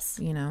 Yes.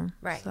 you know?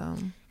 Right. So,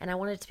 And I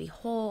wanted to be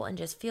whole and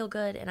just feel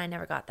good, and I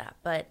never got that.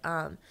 But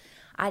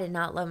I did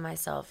not love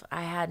myself.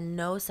 I had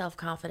no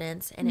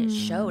self-confidence, and it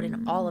showed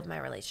in all of my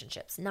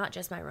relationships, not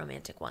just my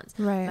romantic ones.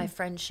 Right. My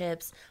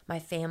friendships, my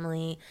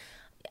family.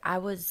 I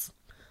was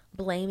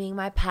blaming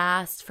my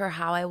past for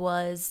how I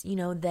was, you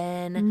know,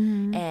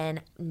 then,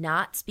 and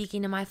not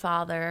speaking to my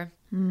father.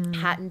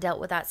 Hadn't dealt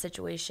with that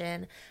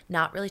situation.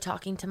 Not really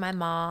talking to my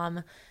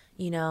mom,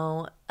 you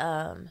know.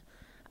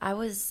 I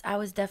was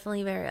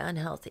definitely very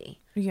unhealthy.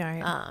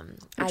 Yeah.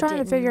 We're trying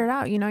to figure it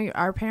out. You know,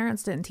 our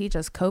parents didn't teach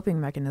us coping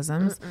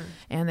mechanisms.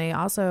 And they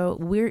also,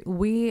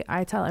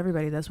 I tell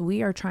everybody this,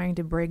 we are trying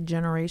to break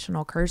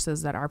generational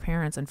curses that our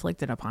parents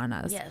inflicted upon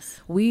us.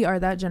 Yes. We are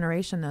that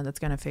generation, though, that's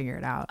going to figure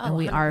it out. And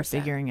we 100%. are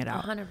figuring it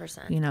out.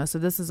 100%. You know, so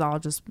this is all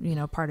just, you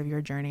know, part of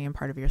your journey and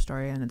part of your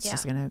story. And it's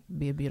just going to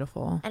be a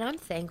beautiful. And I'm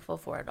thankful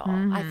for it all.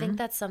 I think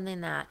that's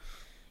something that,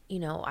 you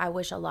know, I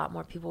wish a lot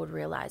more people would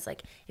realize.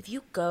 Like, if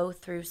you go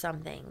through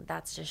something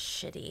that's just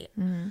shitty,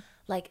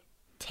 like,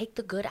 take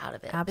the good out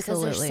of it.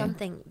 Absolutely. Because there's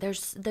something,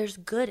 there's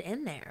good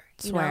in there.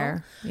 You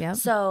Swear. know? Yep.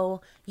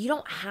 So you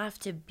don't have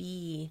to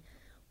be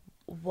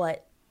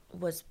what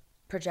was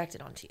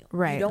projected onto you.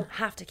 Right. You don't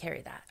have to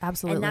carry that.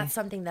 Absolutely. And that's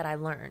something that I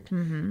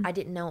learned. I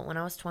didn't know it when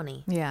I was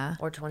 20. Yeah.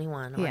 Or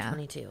 21 or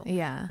 22.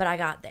 Yeah. But I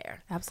got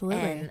there. Absolutely.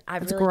 And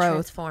I've It's really growth.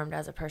 transformed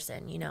as a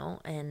person, you know,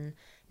 and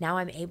now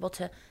I'm able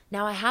to,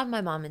 now I have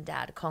my mom and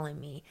dad calling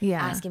me,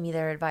 asking me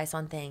their advice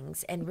on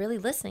things and really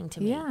listening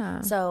to me.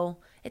 Yeah. So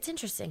it's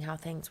interesting how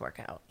things work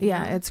out.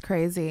 Yeah, it's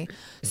crazy.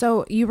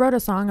 So you wrote a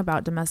song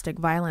about domestic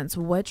violence.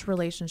 Which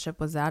relationship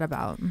was that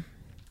about?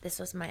 This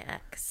was my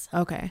ex.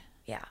 Okay.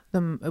 Yeah.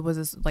 Was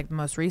this like the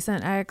most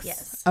recent ex?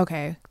 Yes.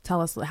 Okay. Tell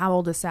us, how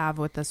old is Sav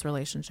with this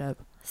relationship?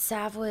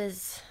 Sav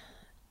was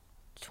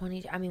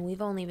 20. I mean,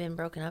 we've only been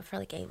broken up for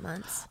like 8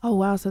 months. Oh,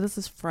 wow. So this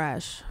is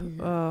fresh.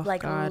 Oh,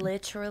 Like God.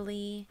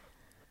 literally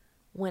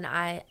when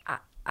I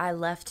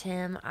left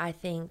him, I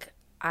think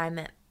I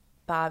met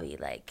Bobby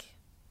like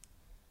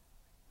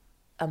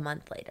a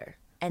month later.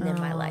 And then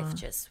my life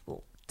just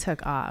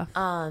took off.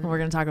 We're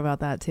going to talk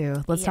about that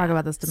too. Let's talk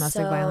about this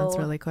domestic violence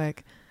really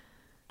quick.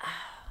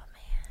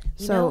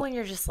 You know when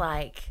you're just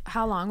like,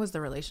 how long was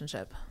the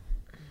relationship?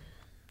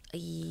 a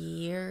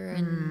year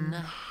and a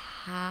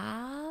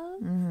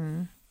half?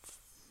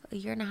 A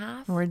year and a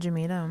half? Where'd you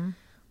meet him?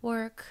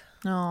 Work.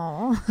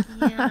 Oh.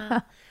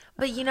 Yeah.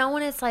 But you know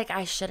when it's like,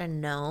 I should have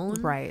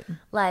known? Right.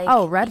 Like,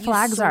 oh, red you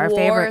flags are our swore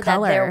favorite that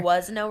color. there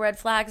was no red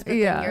flags, but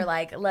Yeah. then you're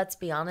like, let's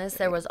be honest,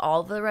 there was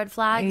all the red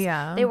flags.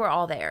 Yeah. They were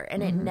all there,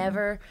 and it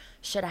never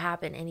should have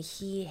happened. And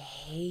he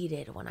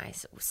hated when I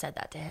said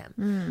that to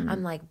him.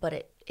 I'm like,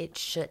 but it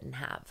shouldn't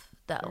have,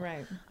 though.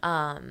 Right.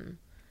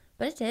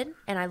 But it did,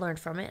 and I learned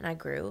from it, and I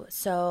grew.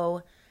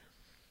 So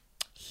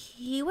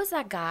he was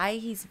that guy.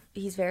 He's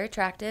very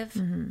attractive,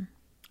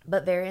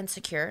 but very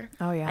insecure.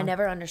 Oh, yeah. I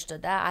never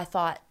understood that. I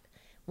thought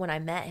when I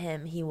met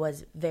him, he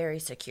was very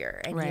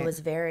secure, and he Right. was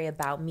very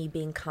about me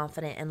being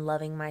confident and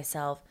loving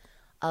myself.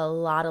 A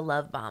lot of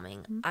love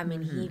bombing. I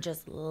mean, he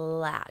just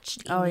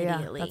latched Oh,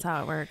 immediately. yeah. That's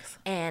how it works.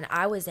 And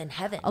I was in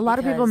heaven. A lot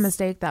of people because-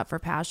 mistake that for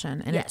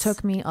passion, and it Yes.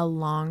 took me a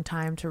long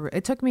time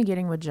it took me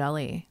getting with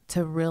Jelly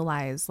to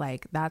realize,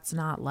 like, that's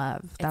not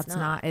love. That's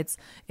not. It's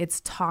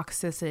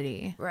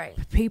toxicity. Right.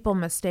 People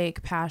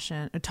mistake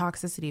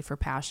toxicity for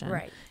passion.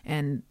 Right.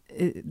 And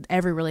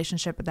every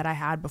relationship that I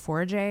had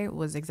before Jay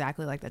was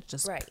exactly like that,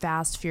 just Right.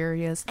 fast,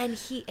 furious. And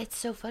it's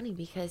so funny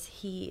because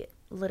he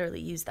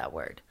literally used that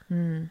word.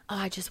 Oh,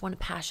 I just want a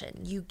passion.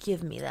 You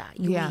give me that.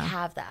 We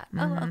have that.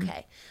 Oh,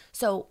 okay.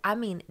 So, I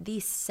mean, the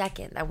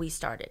second that we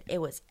started, it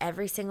was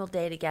every single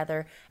day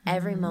together,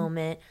 every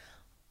moment.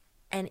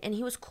 And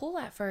he was cool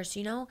at first,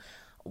 you know,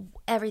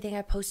 everything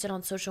I posted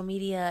on social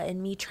media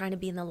and me trying to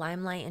be in the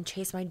limelight and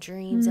chase my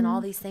dreams and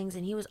all these things.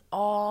 And he was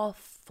all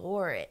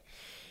for it.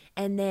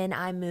 And then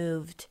I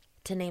moved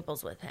to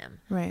Naples with him.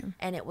 Right.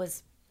 And it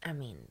was, I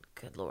mean,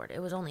 good Lord, it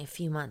was only a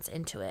few months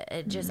into it.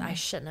 It just, I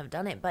shouldn't have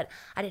done it, but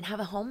I didn't have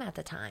a home at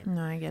the time.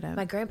 No, I get it.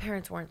 My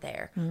grandparents weren't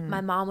there.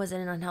 My mom was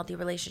in an unhealthy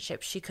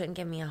relationship. She couldn't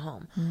give me a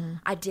home.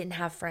 I didn't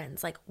have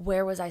friends. Like,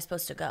 where was I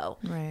supposed to go?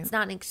 Right. It's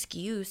not an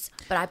excuse,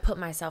 but I put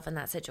myself in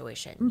that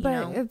situation. You But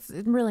know? it's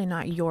really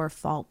not your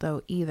fault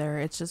though either.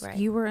 It's just Right.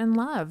 you were in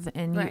love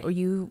and Right.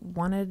 you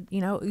wanted,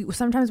 you know,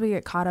 sometimes we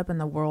get caught up in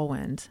the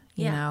whirlwind,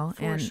 you Yeah, know,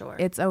 for and sure.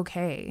 it's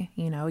okay.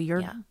 You know,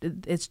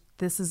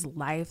 this is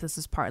life. This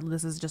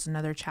is just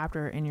another chapter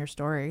in your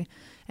story.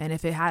 And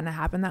if it hadn't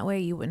happened that way,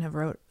 you wouldn't have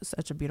wrote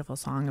such a beautiful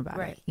song about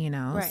Right. it, you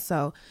know? Right.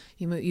 So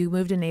you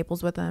moved to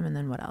Naples with them, and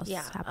then what else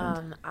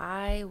happened?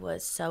 I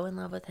was so in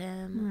love with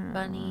him,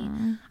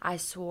 Bunny. I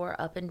swore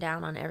up and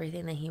down on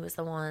everything that he was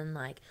the one.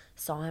 Like,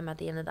 saw him at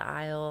the end of the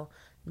aisle,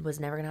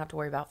 was never gonna have to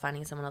worry about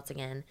finding someone else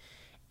again,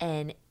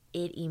 and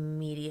it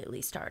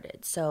immediately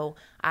started. So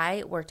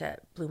I worked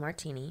at Blue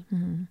Martini.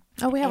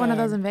 Oh, we had one of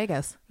those and- in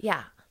Vegas.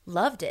 Yeah,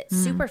 loved it.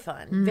 Super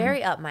fun,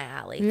 very up my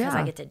alley because I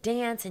Yeah. get to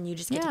dance and you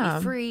just get to Yeah.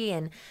 be free,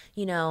 and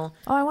you know.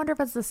 Oh, I wonder if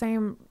it's the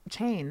same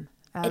chain.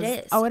 It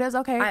is. Oh, it is?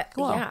 Okay,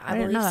 cool. Yeah, I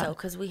didn't believe know so that.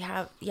 because we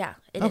have. Yeah,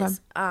 it Okay. is.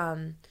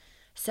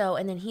 So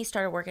and then he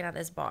started working at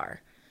this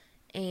bar,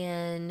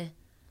 and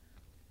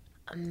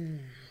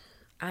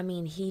I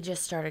mean, he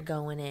just started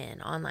going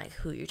in on like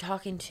who you're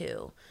talking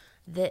to.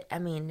 That I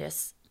mean,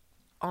 just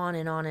on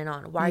and on and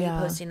on. Why are Yeah.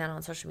 you posting that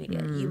on social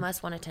media? You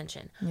must want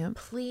attention. Yep.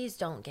 Please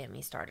don't get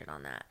me started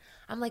on that.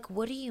 I'm like,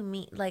 what do you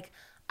mean? Like,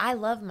 I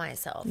love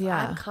myself. Yeah.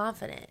 I'm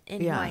confident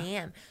in Yeah. who I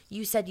am.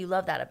 You said you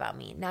love that about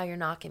me. Now you're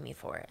knocking me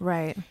for it.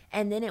 Right.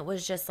 And then it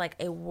was just like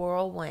a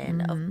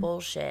whirlwind of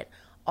bullshit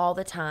all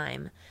the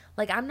time.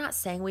 Like, I'm not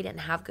saying we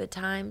didn't have good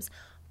times,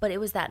 but it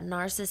was that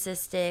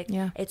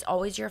narcissistic, it's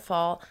always your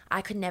fault.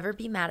 I could never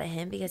be mad at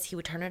him because he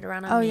would turn it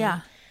around on me.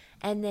 Yeah.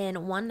 And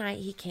then one night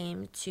he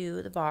came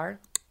to the bar,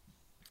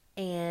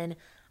 and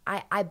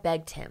I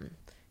begged him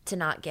to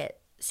not get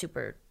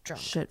super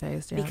drunk.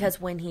 Shit-faced, yeah.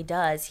 Because when he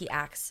does, he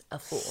acts a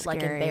fool,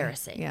 like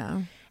embarrassing.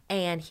 Yeah.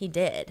 And he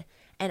did.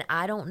 And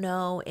I don't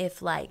know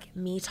if, like,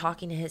 me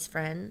talking to his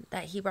friend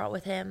that he brought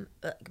with him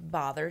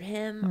bothered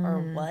him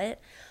or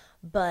what.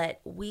 But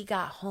we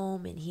got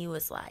home and he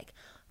was like,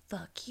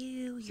 fuck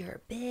you,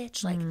 you're a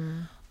bitch. Like,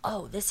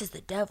 oh, this is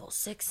the devil,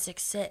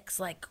 666.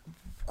 Like,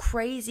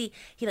 crazy.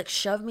 He, like,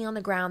 shoved me on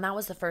the ground. That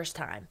was the first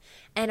time.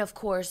 And, of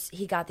course,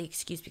 he got the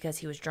excuse because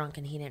he was drunk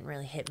and he didn't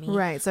really hit me.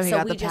 Right, so he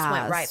got the pass. So we just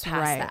went right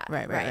past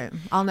that. Right.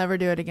 I'll never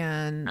do it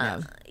again.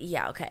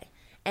 Yeah, okay.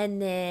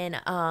 And then,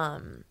 oh,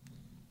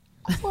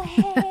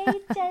 hey,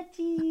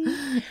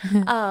 Daddy.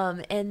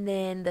 And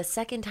then the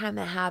second time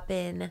that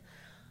happened,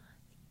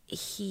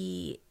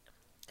 he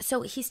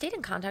stayed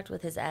in contact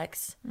with his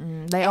ex.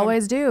 They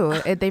always do.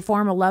 They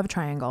form a love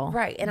triangle.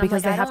 Right. And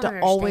because they have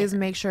to always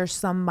make sure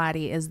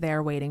somebody is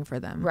there waiting for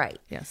them. Right.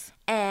 Yes.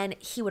 And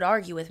he would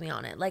argue with me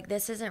on it. Like,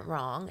 this isn't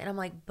wrong. And I'm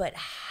like, but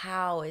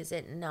how is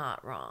it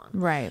not wrong?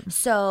 Right.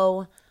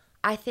 So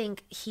I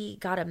think he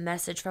got a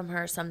message from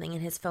her or something,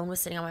 and his phone was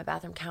sitting on my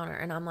bathroom counter.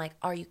 And I'm like,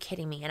 are you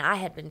kidding me? And I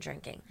had been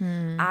drinking.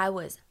 I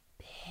was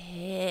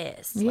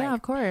pissed. Yeah, like,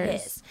 of course.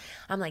 Pissed.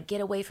 I'm like, get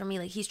away from me.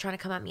 Like, he's trying to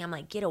come at me. I'm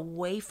like, get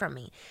away from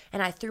me.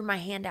 And I threw my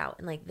hand out,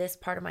 and like this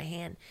part of my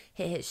hand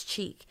hit his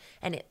cheek,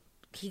 and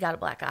he got a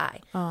black eye.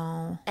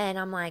 Oh. And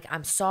I'm like,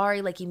 I'm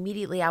sorry. Like,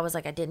 immediately I was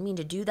like, I didn't mean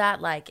to do that.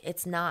 Like,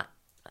 it's not,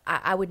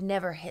 I would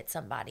never hit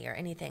somebody or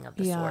anything of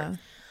the sort.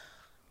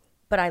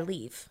 But I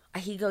leave.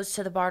 He goes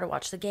to the bar to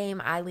watch the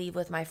game. I leave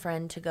with my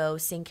friend to go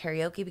sing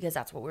karaoke because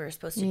that's what we were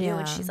supposed to do.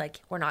 And she's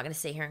like, we're not going to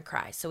sit here and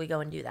cry. So we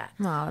go and do that.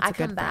 Oh, I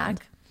come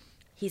back.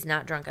 He's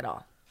not drunk at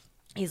all.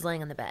 He's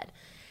laying on the bed.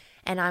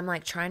 And I'm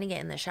like trying to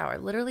get in the shower,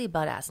 literally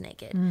butt ass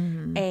naked.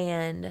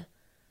 And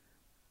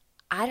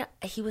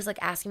he was like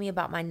asking me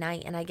about my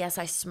night. And I guess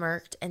I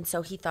smirked. And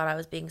so he thought I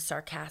was being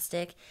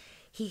sarcastic.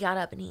 He got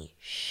up and he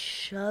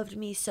shoved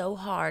me so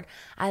hard.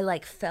 I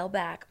like fell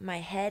back. My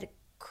head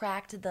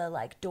cracked the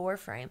like door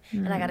frame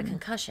and I got a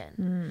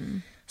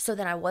concussion. So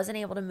then I wasn't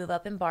able to move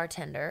up and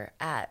bartender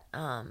at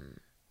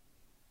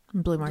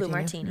Blue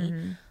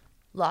Martini.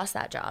 Lost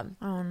that job.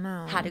 Oh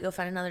no. Had to go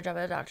find another job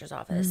at a doctor's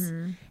office.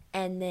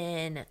 And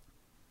then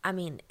I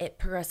mean, it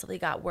progressively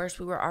got worse.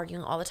 We were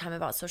arguing all the time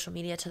about social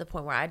media to the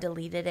point where I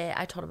deleted it.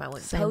 I told him I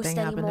wouldn't post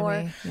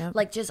anymore. Yep.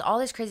 Like, just all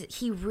this crazy.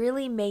 He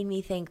really made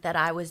me think that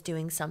I was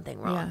doing something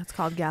wrong. Yeah, it's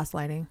called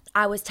gaslighting.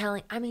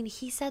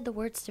 He said the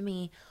words to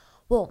me,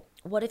 well,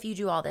 what if you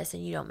do all this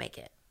and you don't make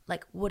it?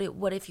 Like,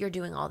 what if you're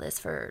doing all this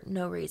for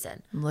no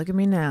reason? Look at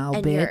me now,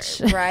 and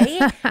bitch.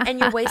 Right? And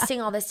you're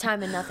wasting all this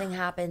time and nothing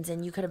happens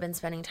and you could have been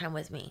spending time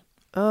with me.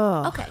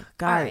 Oh, okay.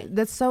 God, right.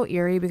 That's so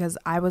eerie because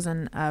I was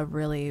in a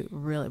really,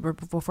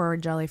 before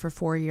Jelly for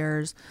 4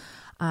 years.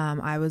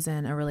 I was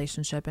in a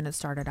relationship and it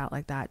started out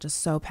like that,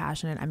 just so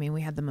passionate. I mean,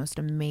 we had the most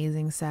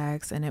amazing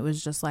sex and it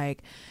was just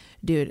like,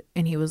 dude,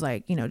 and he was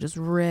like, you know, just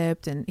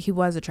ripped, and he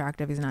was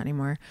attractive. He's not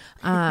anymore.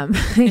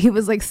 He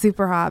was like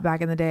super hot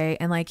back in the day,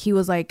 and like he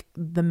was like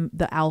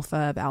the alpha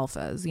of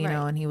alphas, you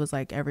know, and he was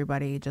like,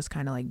 everybody just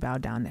kind of like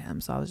bowed down to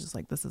him. So I was just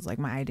like, this is like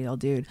my ideal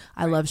dude.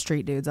 I love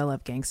street dudes. I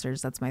love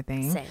gangsters. That's my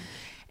thing. Same.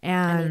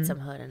 And I need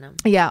some hood in them.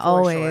 Yeah,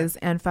 always. Sure.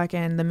 And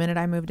fucking the minute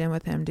I moved in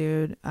with him,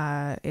 dude,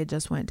 it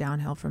just went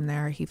downhill from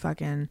there. He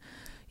fucking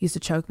used to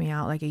choke me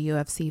out like a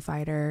UFC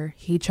fighter.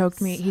 He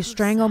choked me. He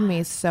strangled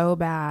me so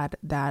bad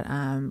that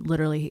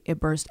literally it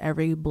burst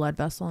every blood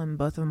vessel in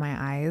both of my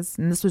eyes.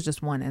 And this was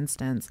just one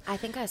instance. I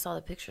think I saw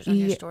the pictures on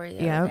your story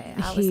the other day.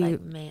 I was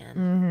like,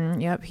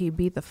 man. Yep. He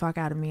beat the fuck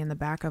out of me in the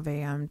back of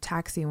a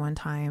taxi one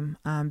time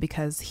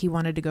because he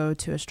wanted to go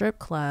to a strip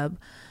club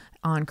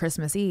on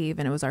Christmas Eve,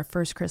 and it was our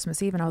first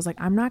Christmas Eve, and I was like,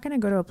 I'm not going to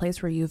go to a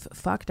place where you've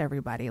fucked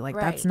everybody. Like,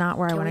 that's not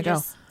where I want to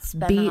go.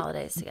 Spend the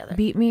holidays together.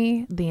 Beat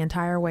me the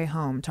entire way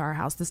home to our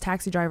house. This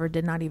taxi driver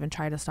did not even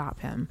try to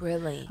stop him.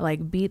 Really?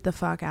 Like, beat the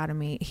fuck out of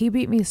me. He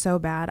beat me so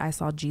bad, I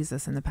saw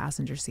Jesus in the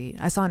passenger seat.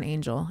 I saw an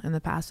angel in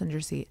the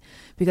passenger seat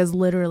because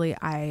literally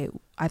I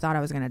thought I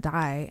was going to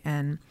die,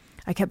 and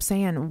I kept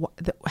saying,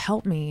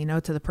 help me, you know,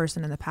 to the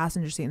person in the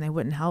passenger seat, and they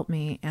wouldn't help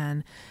me.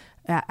 And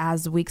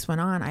as weeks went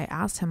on, I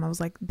asked him, I was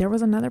like, there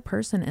was another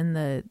person in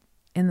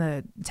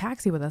the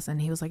taxi with us,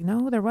 and he was like,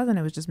 no, there wasn't.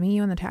 It was just me,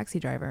 you, and the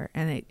taxi driver.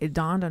 And it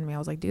dawned on me. I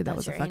was like, dude, that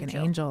was a fucking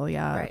angel.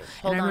 Yeah. Right.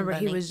 And I remember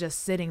he was just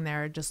sitting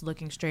there, just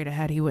looking straight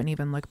ahead. He wouldn't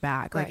even look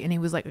back. Like, and he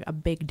was like a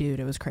big dude.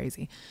 It was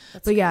crazy.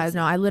 But yeah,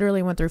 no, I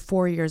literally went through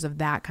 4 years of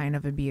that kind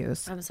of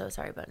abuse. I'm so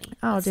sorry, Bunny.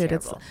 Oh, dude,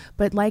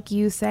 but like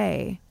you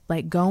say,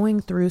 like going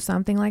through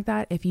something like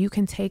that, if you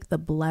can take the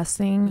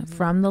blessing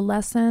from the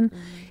lesson,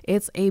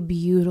 it's a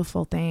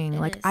beautiful thing.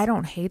 Like, I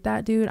don't hate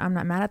that dude. I'm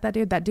not mad at that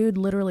dude. That dude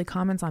literally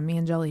comments on me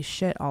and Jelly's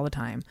shit all the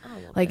time. Oh,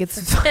 well, like, it's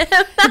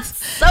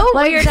that's so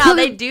like, weird how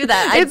they do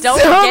that. I don't so,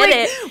 get like,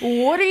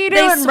 it. What are you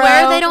doing, They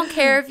swear bro? they don't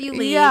care if you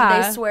leave.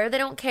 Yeah. They swear they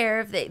don't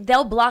care if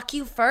they'll block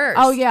you first.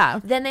 Oh, yeah.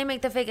 Then they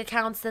make the fake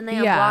accounts. Then they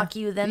Yeah. unblock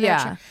you. Then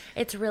Yeah.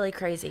 it's really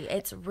crazy.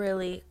 It's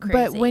really crazy.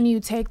 But when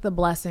you take the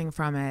blessing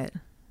from it,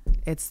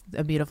 it's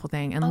a beautiful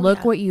thing. And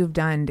look what you've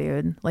done,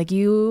 dude. Like,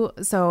 you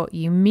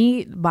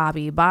meet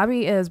Bobby.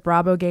 Bobby is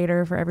Bravo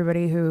Gator for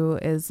everybody who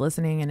is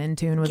listening and in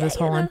tune with this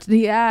whole,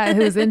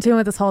 who's in tune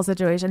with this whole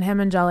situation.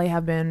 Him and Jelly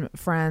have been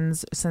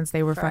friends since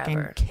they were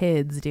fucking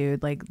kids,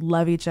 dude. Like,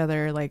 love each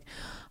other, like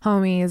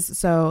homies.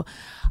 So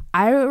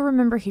I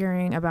remember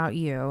hearing about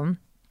you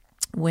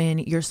when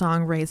your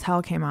song Raise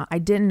Hell came out. I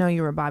didn't know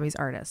you were Bobby's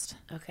artist.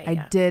 Okay.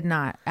 I did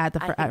not at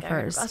I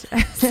first.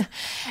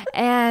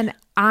 And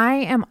I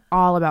am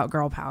all about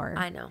girl power.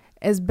 I know.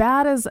 As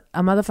bad as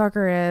a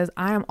motherfucker is,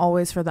 I am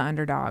always for the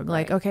underdog.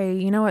 Like, okay,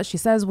 you know what? She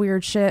says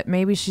weird shit.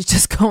 Maybe she's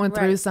just going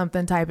through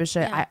something type of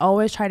shit. Yeah. I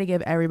always try to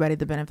give everybody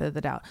the benefit of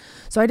the doubt.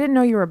 So I didn't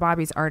know you were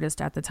Bobby's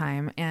artist at the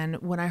time. And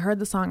when I heard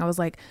the song, I was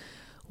like,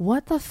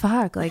 what the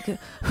fuck? Like,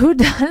 who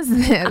does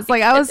this?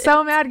 Like, I was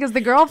so mad because the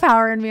girl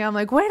power in me, I'm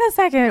like, wait a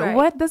second,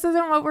 what? This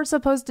isn't what we're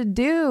supposed to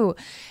do.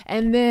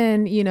 And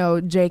then, you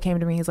know, Jay came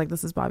to me. He's like,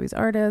 this is Bobby's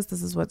artist.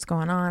 This is what's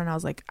going on. And I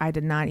was like, I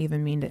did not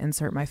even mean to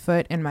insert my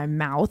foot in my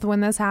mouth when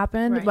this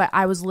happened. But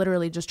I was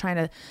literally just trying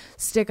to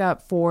stick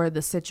up for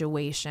the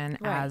situation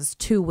as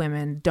two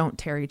women don't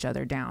tear each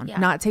other down.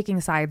 Not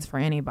taking sides for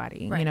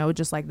anybody. You know,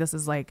 just like, this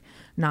is like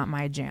not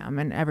my jam.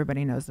 And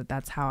everybody knows that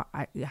that's how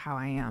I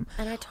am.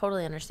 And I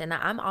totally understand that.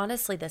 I'm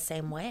honestly the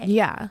same way.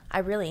 Yeah. I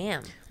really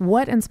am.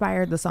 What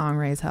inspired the song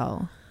Raise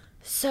Hell?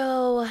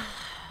 So,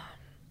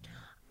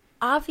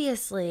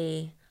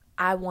 obviously,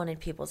 I wanted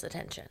people's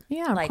attention.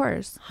 Yeah, of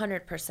course.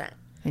 100%.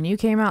 And you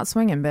came out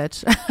swinging,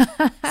 bitch.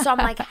 So I'm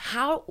like,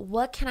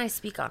 what can I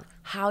speak on?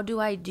 How do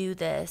I do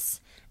this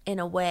in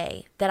a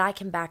way that I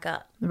can back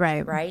up?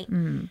 Right. Right?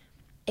 Mm-hmm.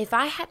 If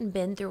I hadn't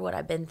been through what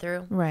I've been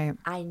through,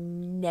 I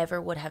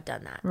never would have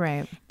done that.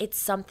 Right. It's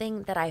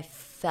something that I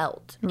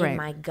felt in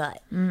my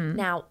gut. Mm-hmm.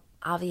 Now,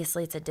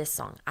 obviously, it's a diss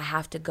song. I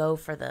have to go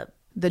for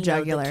the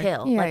jugular, the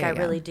kill. I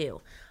really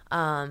do.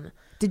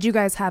 Did you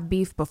guys have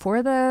beef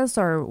before this,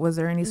 or was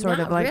there any sort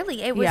of like? Not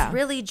really. It was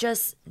really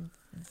just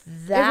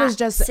that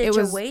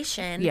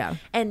situation.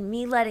 And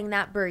me letting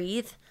that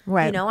breathe.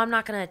 Right. You know, I'm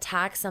not going to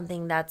attack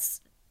something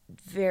that's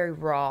very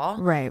raw.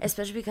 Right.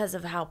 Especially because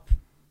of how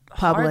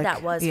hard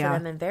that was for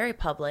them and very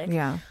public.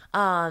 Yeah.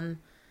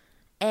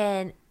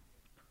 And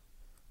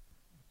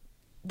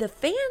the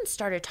fans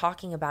started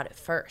talking about it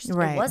first. It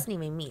wasn't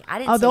even me. I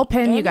didn't. They'll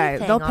pin you guys.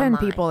 They'll pin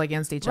people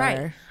against each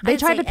other. They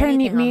tried to pin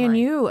me and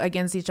you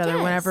against each other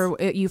whenever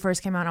you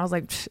first came out. And I was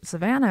like,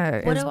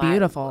 Savannah is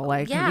beautiful.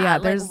 Like,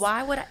 there's. Like,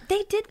 why would I?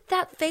 They did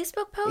that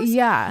Facebook post.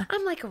 Yeah.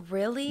 I'm like,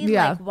 really?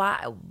 Yeah.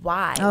 Like,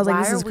 why? I was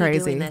like, this is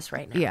crazy. Doing this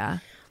right now? Yeah.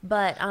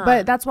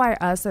 But that's why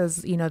us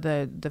as, you know,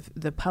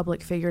 the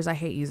public figures, I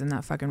hate using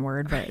that fucking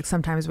word, but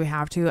sometimes we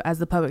have to, as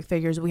the public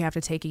figures, we have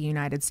to take a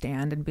united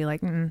stand and be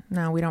like,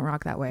 no, we don't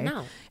rock that way.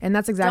 No. And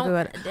that's exactly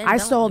what I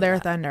stole their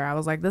thunder. I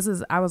was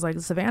like,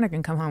 Savannah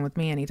can come home with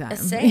me anytime.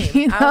 Same.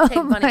 You know? I'll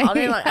take money all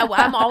day long.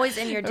 I'm always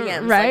in your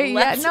DMs. Right?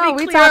 Like,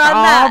 we talk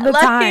all the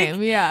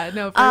time. Yeah,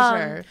 no, for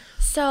sure.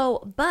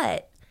 So,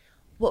 but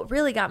what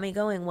really got me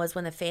going was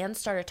when the fans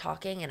started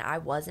talking and I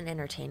wasn't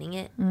entertaining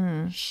it,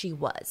 she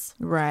was.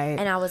 Right.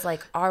 And I was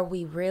like, are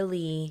we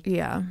really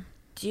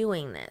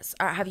doing this?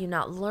 Or have you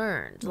not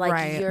learned?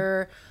 Like,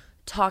 you're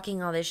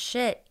talking all this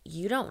shit.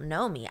 You don't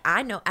know me.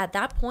 I know at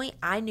that point,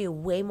 I knew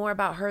way more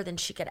about her than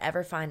she could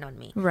ever find on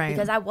me. Right.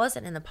 Because I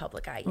wasn't in the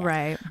public eye yet.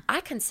 Right. I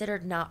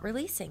considered not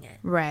releasing it.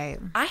 Right.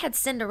 I had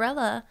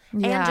Cinderella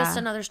and Just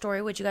Another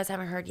Story, which you guys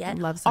haven't heard yet,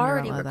 Love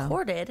Cinderella, already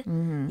recorded,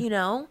 you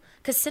know,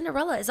 because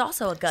Cinderella is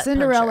also a gut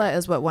Cinderella puncher.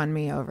 Is what won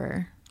me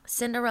over.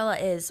 Cinderella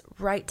is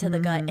right to the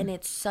gut, and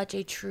it's such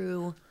a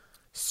true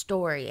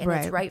story, and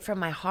it's right from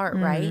my heart,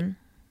 right?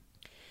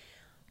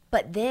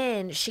 But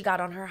then she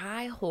got on her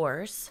high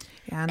horse.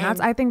 Yeah,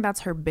 and I think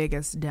that's her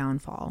biggest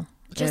downfall.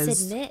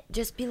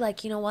 Just be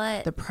like, you know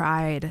what? The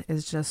pride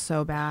is just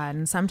so bad.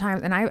 And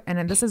sometimes,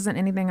 and this isn't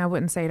anything I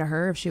wouldn't say to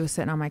her if she was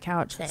sitting on my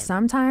couch. Same.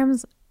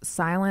 Sometimes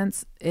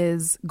silence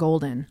is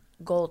golden.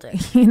 Golden.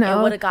 You know?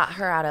 It would have got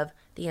her out of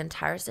the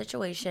entire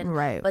situation.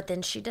 Right. But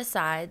then she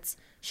decides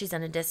she's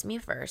going to diss me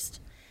first.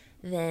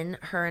 Then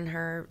her and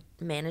her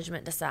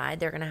management decide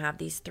they're going to have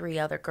these 3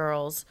 other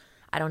girls.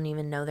 I don't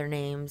even know their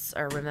names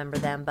or remember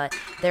them, but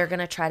they're going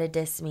to try to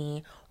diss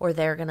me, or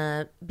they're going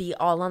to be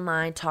all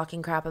online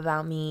talking crap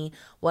about me,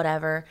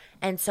 whatever.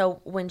 And so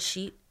when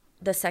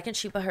the second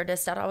she put her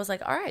diss out, I was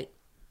like, all right.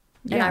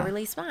 And I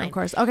released mine. Of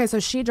course. Okay,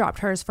 so she dropped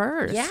hers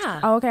first. Yeah.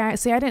 Oh, okay.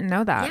 See, I didn't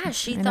know that. Yeah,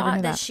 she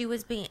thought that she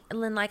was being,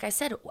 and like I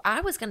said,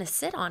 I was going to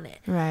sit on it.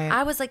 Right.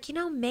 I was like,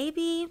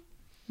 maybe.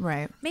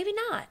 Right. Maybe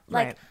not.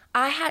 Like,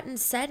 I hadn't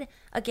said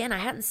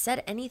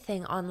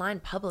anything online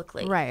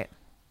publicly. Right.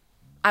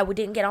 I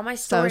didn't get on my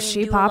story. So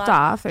she popped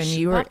off, and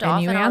you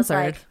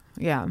answered.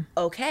 Yeah.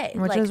 Okay.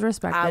 Which is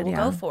respected. I will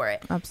go for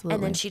it. Absolutely.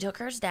 And then she took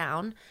hers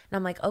down, and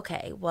I'm like,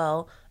 okay,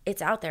 well,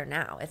 it's out there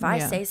now. If I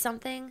say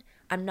something,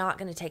 I'm not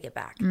going to take it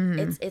back.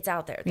 It's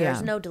out there.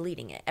 There's no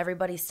deleting it.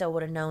 Everybody still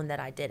would have known that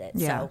I did it.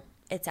 Yeah. So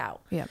it's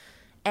out. Yeah.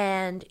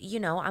 And,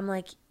 I'm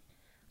like,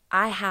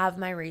 I have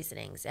my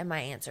reasonings and my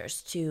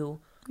answers to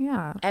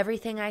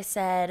everything I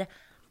said.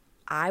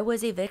 I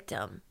was a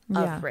victim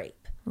of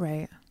rape.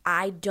 Right.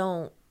 I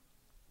don't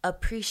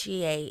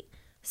appreciate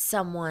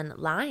someone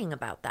lying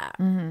about that.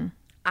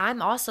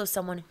 I'm also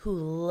someone who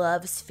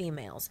loves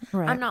females.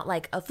 Right. I'm not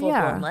like a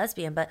full-blown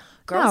lesbian, but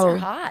girls are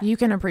hot. You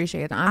can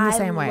appreciate that. I'm the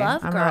same way. I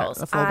love girls.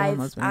 Not a full-blown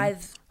lesbian.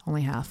 I've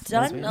only half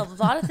done lesbian. a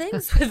lot of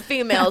things with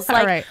females.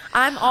 Like right.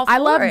 I'm all for I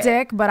love it.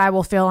 dick, but I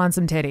will feel on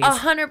some titties.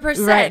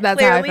 100%. Right, that's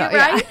clearly, how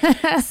I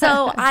felt. right?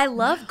 So I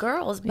love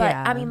girls, but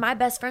Yeah. I mean, my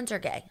best friends are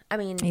gay. I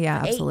mean,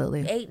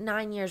 absolutely.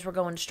 8-9 years we're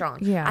going strong.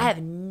 Yeah. I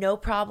have no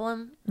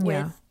problem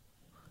with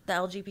the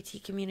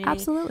LGBT community.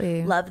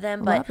 Absolutely. Love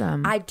them, but Love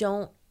them. I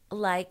don't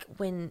like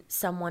when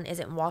someone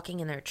isn't walking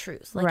in their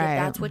truth. Like Right. if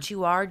that's what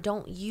you are,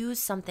 don't use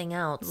something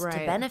else to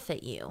Right.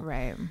 benefit you.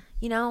 Right.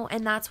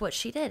 And that's what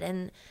she did.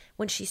 And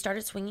when she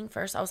started swinging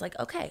first, I was like,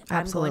 okay, I'm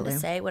Absolutely. going to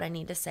say what I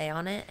need to say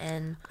on it.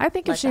 And I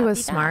think if let she that was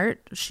be that.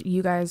 smart,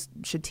 you guys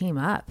should team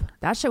up.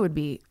 That shit would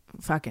be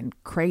fucking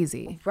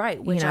crazy.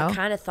 Right, which you know? I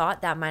kind of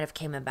thought that might have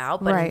came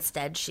about, but Right.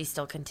 instead she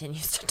still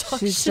continues to talk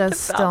She's shit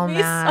just about still me.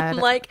 mad. So I'm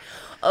like,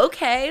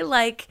 okay,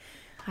 like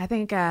I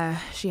think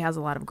she has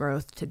a lot of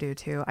growth to do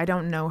too. I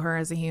don't know her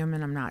as a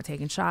human. I'm not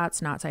taking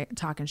shots, not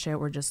talking shit.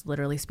 We're just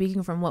literally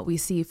speaking from what we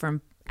see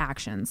from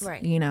actions,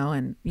 Right.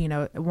 And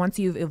once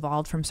you've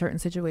evolved from certain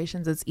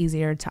situations, it's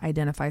easier to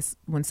identify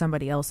when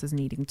somebody else is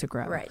needing to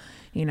grow, Right.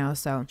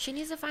 So she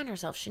needs to find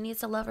herself. She needs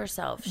to love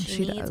herself.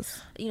 She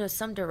needs, does.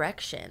 Some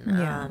direction.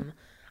 Yeah.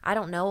 I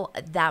don't know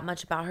that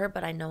much about her,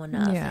 but I know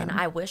enough, Yeah. and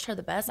I wish her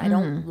the best. I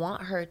don't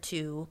want her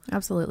to.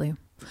 Absolutely.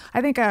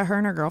 I think her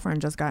and her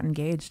girlfriend just got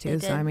engaged too. They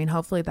So did. I mean,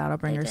 hopefully that'll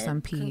bring They her did.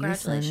 some peace.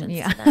 Congratulations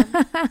And, to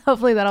them.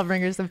 hopefully that'll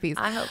bring her some peace.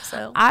 I hope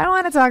so. I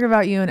want to talk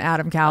about you and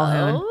Adam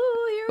Calhoun.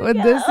 Oh, here we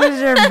go. This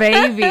is your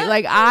baby.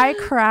 Like, I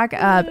crack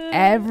up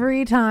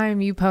every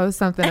time you post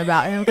something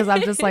about him because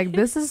I'm just like,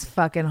 this is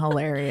fucking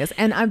hilarious.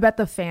 And I bet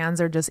the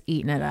fans are just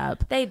eating it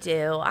up. They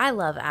do. I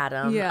love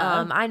Adam.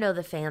 Yeah. I know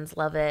the fans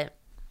love it.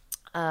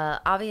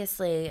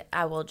 Obviously,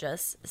 I will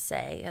just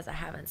say, as I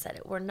haven't said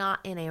it, we're not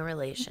in a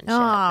relationship.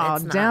 Oh,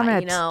 It's damn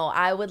not, it.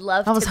 I would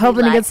love I was to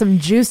hoping be to get some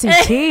juicy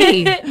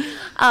tea.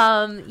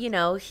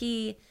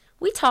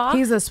 we talk.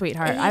 He's a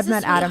sweetheart. and I've he's a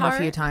met Adam a few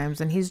sweetheart.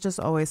 times, and he's just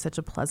always such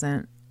a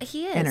pleasant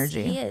He is.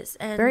 energy. He is.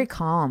 And Very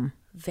calm.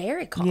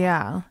 very calm.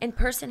 Yeah. In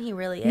person, he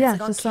really is. Yeah,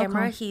 Like on just so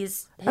camera, calm.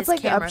 he's his That's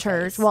like camera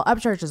Upchurch. face. Well,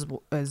 Upchurch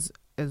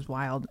is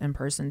wild in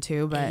person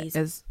too, but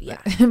He's-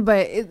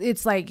 but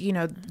it's like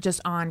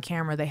just on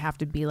camera they have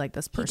to be like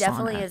this he persona.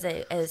 definitely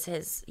is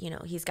his.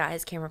 He's got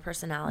his camera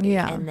personality.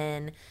 Yeah. And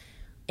then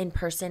in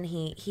person,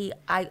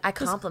 I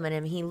compliment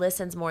him. He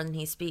listens more than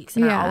he speaks,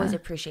 and Yeah. I always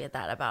appreciate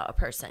that about a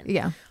person.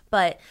 Yeah.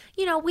 But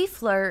we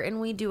flirt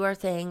and we do our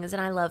things,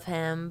 and I love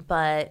him.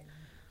 But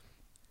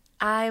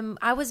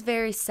I was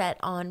very set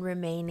on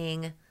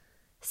remaining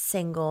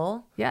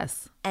single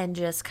Yes, and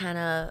just kind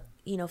of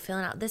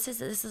feeling out. This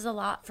is a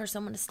lot for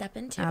someone to step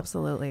into.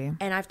 absolutely.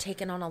 And I've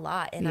taken on a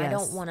lot, and I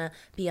don't Yes. want to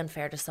be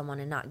unfair to someone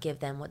and not give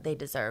them what they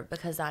deserve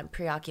because I'm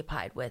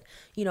preoccupied with,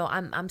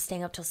 I'm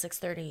staying up till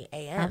 6:30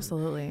 a.m.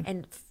 Absolutely.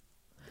 And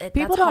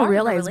People that's don't hard in a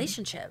realize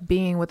relationship.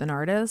 being with an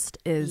artist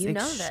is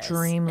This.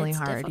 extremely It's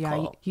hard. Yeah,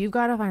 difficult. you've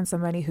got to find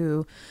somebody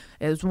who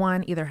is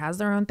either has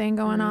their own thing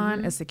going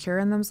on, is secure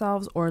in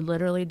themselves, or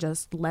literally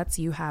just lets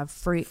you have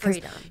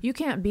freedom. You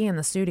can't be in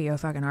the studio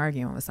fucking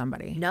arguing with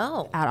somebody.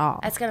 No, at all.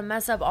 That's gonna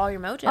mess up all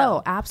your mojo.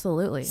 Oh,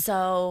 absolutely.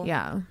 So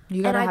yeah,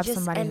 you gotta have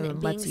somebody who being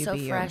lets you so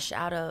be fresh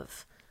out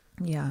of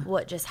Yeah.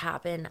 what just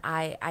happened.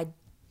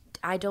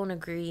 I don't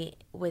agree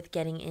with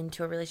getting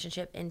into a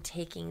relationship and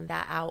taking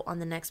that out on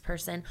the next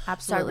person.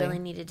 Absolutely. So I really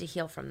needed to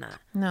heal from that.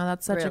 No,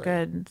 that's such a Really.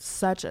 good,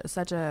 such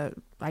a,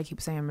 I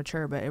keep saying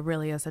mature, but it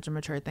really is such a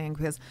mature thing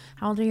because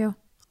how old are you?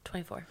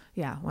 24.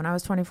 Yeah. When I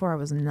was 24, I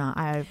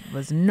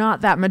was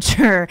not that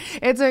mature.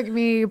 It took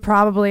me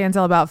probably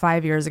until about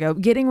 5 years ago.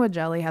 Getting with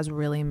Jelly has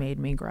really made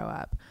me grow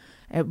up.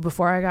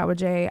 Before I got with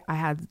Jay, I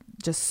had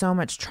just so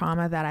much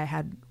trauma that I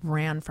had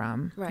ran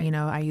from. Right.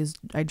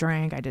 I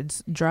drank, I did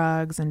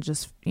drugs, and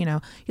just, you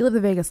live the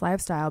Vegas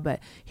lifestyle.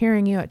 But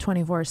hearing you at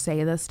 24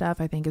 say this stuff,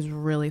 I think is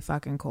really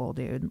fucking cool,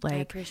 dude. Like, I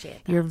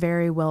appreciate that. You're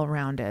very well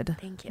rounded.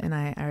 Thank you. And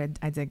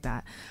I dig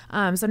that.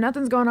 So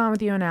nothing's going on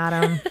with you and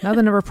Adam.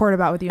 Nothing to report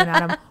about with you and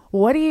Adam.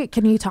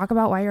 Can you talk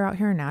about why you're out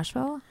here in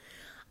Nashville?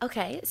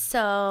 Okay.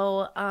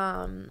 So,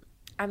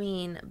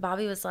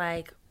 Bobby was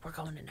like, we're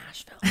going to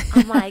Nashville.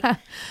 I'm like,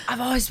 I've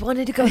always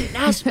wanted to go to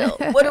Nashville.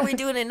 What are we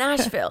doing in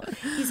Nashville?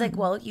 He's like,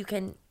 well, you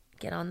can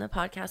get on the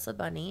podcast with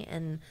Bunny.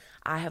 And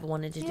I have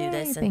wanted to do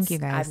this thank since you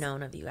guys. I've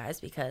known of you guys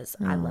because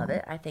I love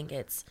it. I think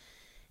it's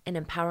an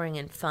empowering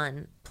and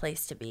fun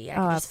place to be. I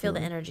Oh, could just feel the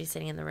absolutely. energy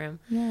sitting in the room.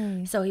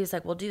 Yay. So he was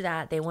like, we'll do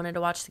that. They wanted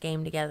to watch the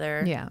game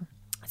together. Yeah.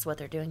 That's what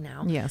they're doing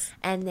now. Yes.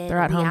 And then They're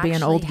at we home being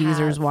actually old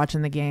geezers have-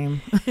 watching the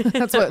game.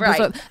 That's what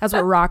Right. that's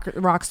what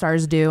rock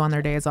stars do on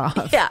their days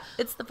off. Yeah,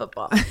 it's the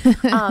football.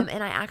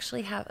 And I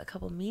actually have a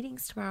couple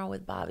meetings tomorrow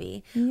with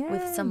Bobby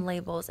with some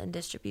labels and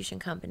distribution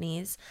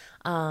companies.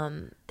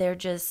 They're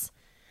just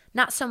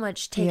not so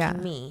much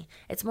taking me.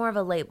 It's more of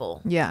a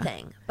label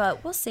thing.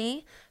 But we'll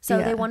see. So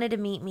they wanted to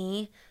meet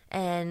me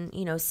and,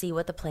 you know, see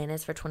what the plan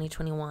is for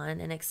 2021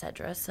 and et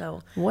cetera.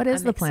 So What is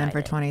I'm the plan for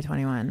excited.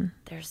 2021?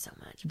 There's so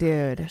much.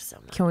 Dude, There's so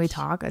much. can we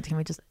talk? Can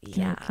we just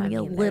can we get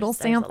a mean, little there's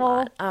a sample?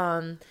 lot.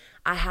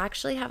 I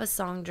actually have a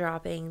song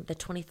dropping the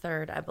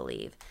 23rd, I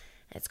believe.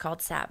 It's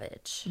called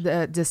Savage.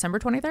 The December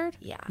 23rd?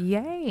 Yeah.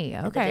 Yay.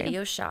 The Okay.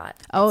 video shot.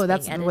 Oh, It's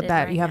that's being what edited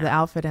that right you have the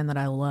now. outfit in that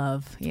I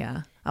love.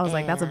 Yeah. I was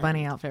like, that's a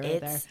bunny And outfit right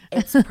there.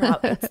 It's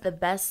the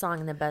best song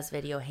and the best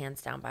video,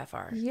 hands down by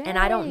far. And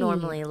I don't Yay.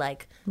 normally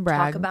like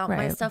Brag, talk about my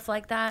right. stuff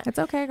like that. It's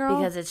okay, girl.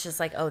 Because it's just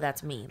like, oh,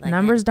 that's me. Like,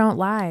 Numbers don't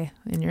lie,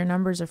 and your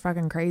numbers are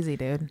fucking crazy,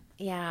 dude.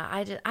 Yeah,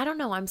 I don't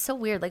know. I'm so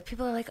weird. Like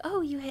people are like,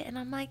 oh, you hit, and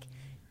I'm like,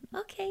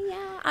 okay,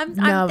 yeah. I'm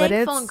No, but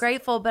thankful it's- and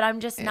grateful, but I'm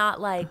just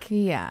not like,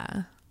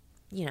 Yeah.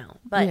 you know.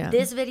 But Yeah.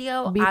 this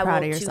video, Be I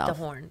proud will of toot the yourself.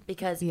 horn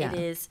because Yeah. it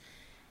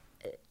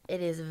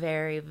is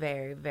very,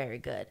 very, very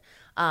good.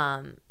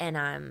 And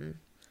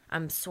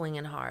I'm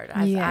swinging hard.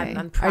 Yay.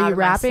 I'm proud Are you of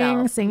rapping,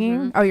 myself. singing?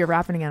 Mhm. Oh, you're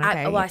rapping again.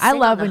 Okay. I I sing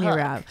love on the when you hook.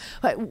 rap.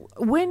 But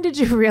when did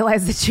you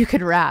realize that you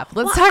could rap?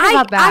 Let's Well, talk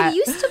about that. I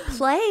used to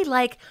play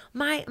like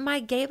my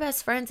gay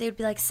best friends. They would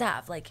be like,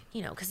 Sav, like,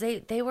 you know, because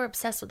they were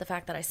obsessed with the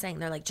fact that I sang.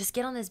 They're like, just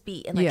get on this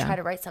beat and like Yeah. try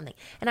to write something,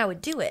 and I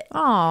would do it.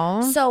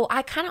 Aw. So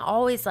I kind of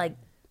always like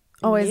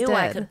Always knew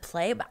I did. could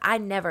play, but I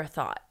never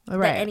thought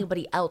Right. that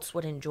anybody else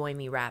would enjoy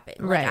me rapping.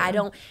 Right.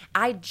 Like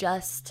I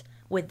just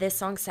with this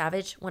song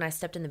Savage, when I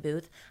stepped in the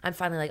booth, I'm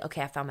finally like,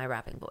 okay, I found my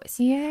rapping voice.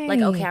 Yay. Like,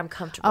 okay, I'm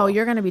comfortable. Oh,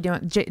 you're going to be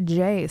doing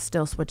Jay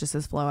still switches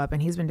his flow up,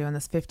 and he's been doing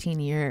this 15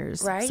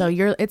 years. Right. So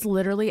it's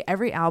literally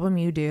every album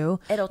you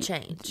do, It'll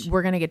change.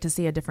 we're going to get to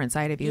see a different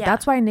side of you. Yeah.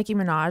 That's why Nicki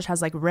Minaj has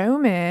like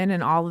Roman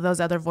and all of those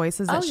other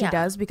voices that Oh, she yeah.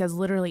 does, because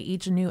literally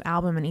each new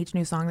album and each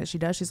new song that she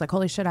does, she's like,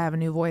 holy shit, I have a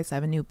new voice. I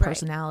have a new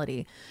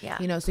personality. Yeah.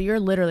 You know, so you're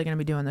literally going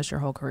to be doing this your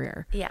whole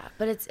career. Yeah,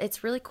 but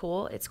it's really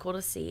cool. It's cool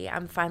to see.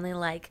 I'm finally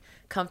like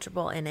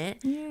comfortable in it.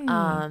 Yay.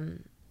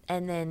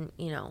 And then,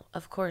 you know,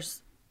 of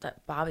course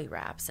that Bobby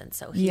raps, and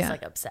so he's Yeah.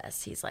 like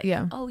obsessed. He's like,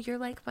 Yeah. oh, you're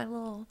like my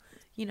little,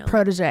 you know,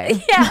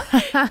 Protege.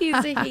 yeah.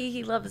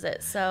 He loves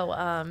it. So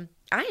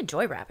I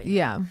enjoy rapping.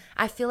 Yeah.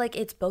 I feel like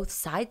it's both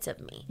sides of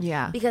me.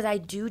 Yeah. Because I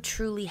do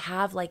truly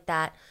have like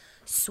that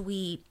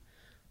sweet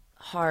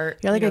heart.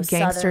 You're like you a know,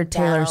 gangster Southern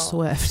Taylor belle.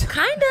 Swift.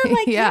 Kind of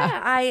like,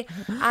 Yeah.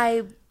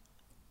 yeah.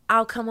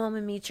 I'll come home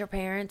and meet your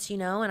parents, you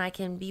know, and I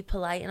can be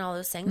polite and all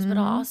those things, but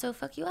I'll also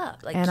fuck you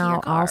up. Like, And key your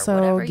I'll car, also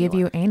whatever give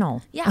you want.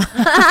 anal. Yeah.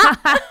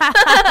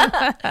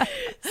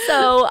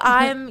 So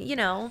I'm, you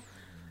know,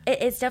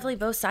 it's definitely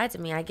both sides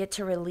of me. I get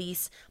to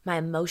release my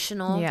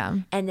emotional Yeah.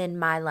 and then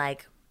my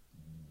like,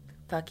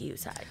 fuck you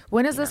side.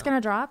 When is you this know? going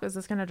to drop? Is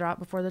this going to drop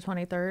before the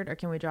 23rd, or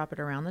can we drop it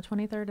around the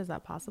 23rd? Is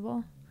that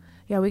possible?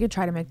 Yeah, we could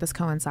try to make this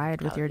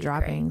coincide with would your be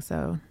dropping. great.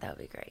 So That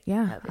would be great.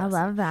 yeah, That'd be I awesome.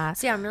 love that.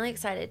 So yeah, I'm really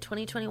excited.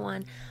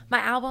 2021. My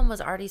album was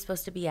already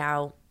supposed to be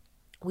out.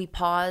 We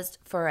paused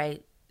for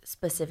a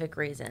specific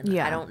reason.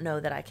 Yeah. I don't know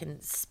that I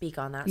can speak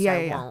on that, so Yeah, I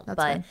yeah, won't. that's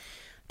But fine.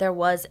 there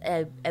was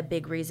a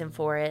big reason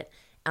for it.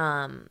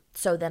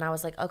 So then I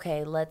was like,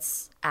 okay,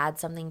 let's add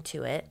something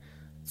to it.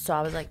 So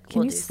I was like, Can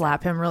we'll you do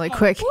slap him really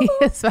quick? He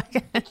is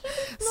fucking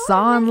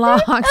saw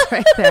unlocked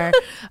right there.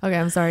 Okay,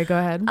 I'm sorry. Go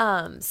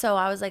ahead. So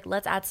I was like,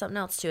 let's add something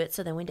else to it.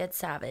 So then we did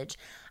Savage.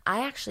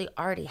 I actually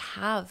already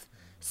have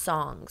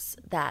songs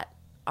that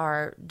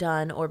are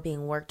done or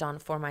being worked on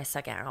for my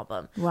second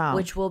album. Wow.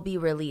 Which will be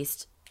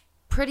released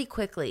pretty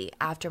quickly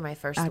after my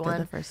first After one.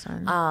 the first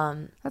one.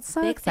 That's so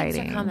Big exciting.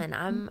 things are coming.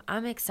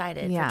 I'm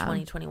excited Yeah. for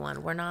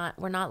 2021. We're not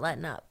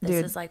letting up. This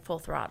Dude. is like full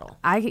throttle.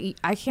 I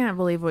can't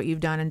believe what you've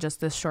done in just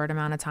this short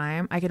amount of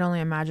time. I can only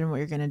imagine what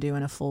you're going to do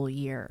in a full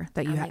year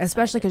that you I'm have,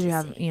 especially because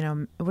excited you to have,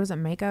 you know, what is it,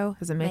 Mako?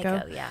 Is it Mako?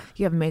 Mako, yeah.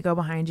 You have Mako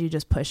behind you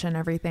just pushing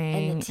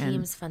everything. And the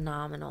team's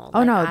phenomenal.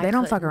 Oh, no, I they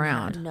don't could fuck not-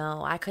 around.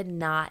 No, I could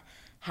not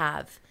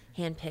have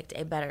handpicked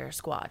a better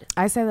squad.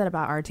 I say that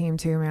about our team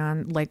too,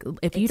 man. Like,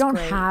 if you It's don't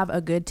great. have a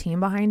good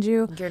team behind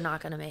you, You're not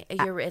gonna make.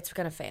 It's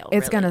gonna fail.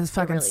 it's really. gonna It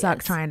fucking really suck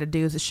is. trying to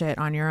do the shit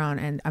on your own.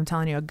 And I'm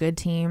telling you, a good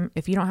team,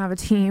 if you don't have a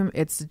team,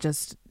 it's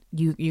just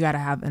you got to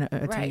have a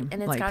Right, team.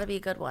 and it's Like, got to be a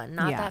good one,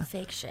 not Yeah. that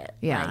fake shit.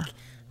 Yeah. Like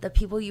the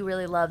people you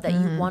really love that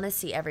you want to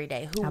see every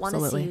day, who want to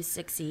see Absolutely. you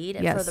succeed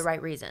and Yes. for the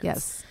right reasons.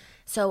 Yes.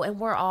 So, and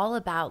we're all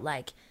about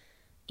like,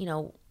 you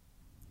know,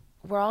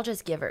 we're all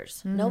just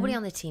givers. Nobody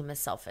on the team is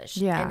selfish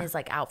and is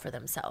like out for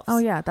themselves. Oh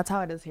yeah, that's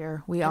how it is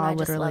here. We all I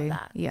just literally love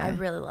that. Yeah, I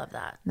really love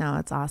that. No,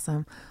 it's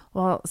awesome.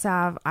 Well,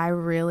 Sav, I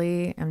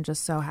really am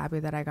just so happy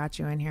that I got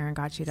you in here and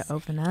got you to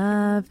open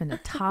up and to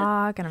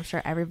talk. And I'm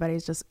sure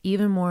everybody's just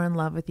even more in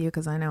love with you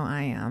because I know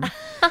I am.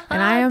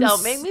 And I am.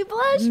 Don't make me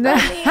blush,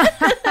 buddy.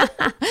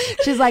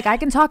 She's like, I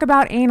can talk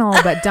about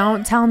anal, but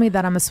don't tell me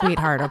that I'm a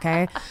sweetheart,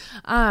 okay?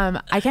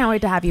 I can't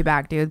wait to have you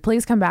back, dude.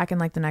 Please come back in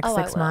like the next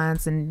 6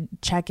 months and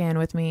check in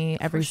with me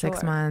every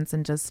 6 months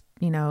and just,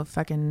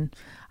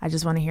 I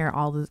just want to hear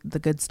all the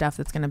good stuff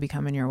that's going to be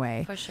coming your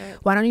way. For sure.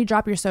 Why don't you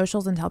drop your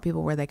socials and tell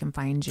people where they can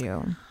find you?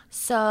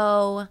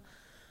 So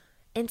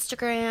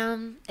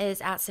Instagram is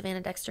at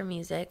Savannah Dexter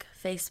Music.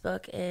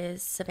 Facebook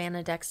is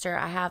Savannah Dexter.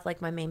 I have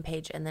like my main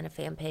page and then a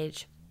fan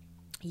page.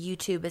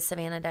 YouTube is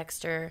Savannah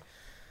Dexter.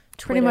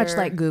 Twitter. Pretty much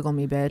like Google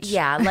me, bitch.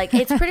 Yeah, like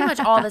it's pretty much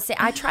all the same.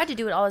 I tried to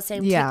do it all the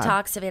same.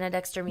 TikTok, Savannah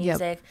Dexter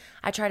Music. Yep.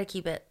 I try to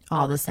keep it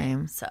all the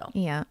same. So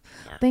yeah.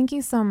 Thank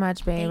you so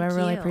much, babe. I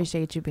really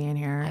appreciate you being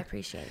here. I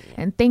appreciate you.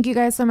 And thank you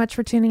guys so much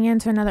for tuning in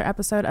to another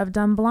episode of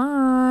Dumb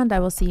Blonde. I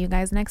will see you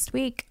guys next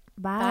week.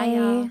 Bye. Bye,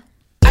 y'all.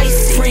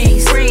 Ice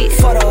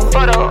freeze,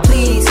 photo,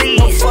 please,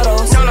 no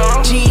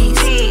photos, G.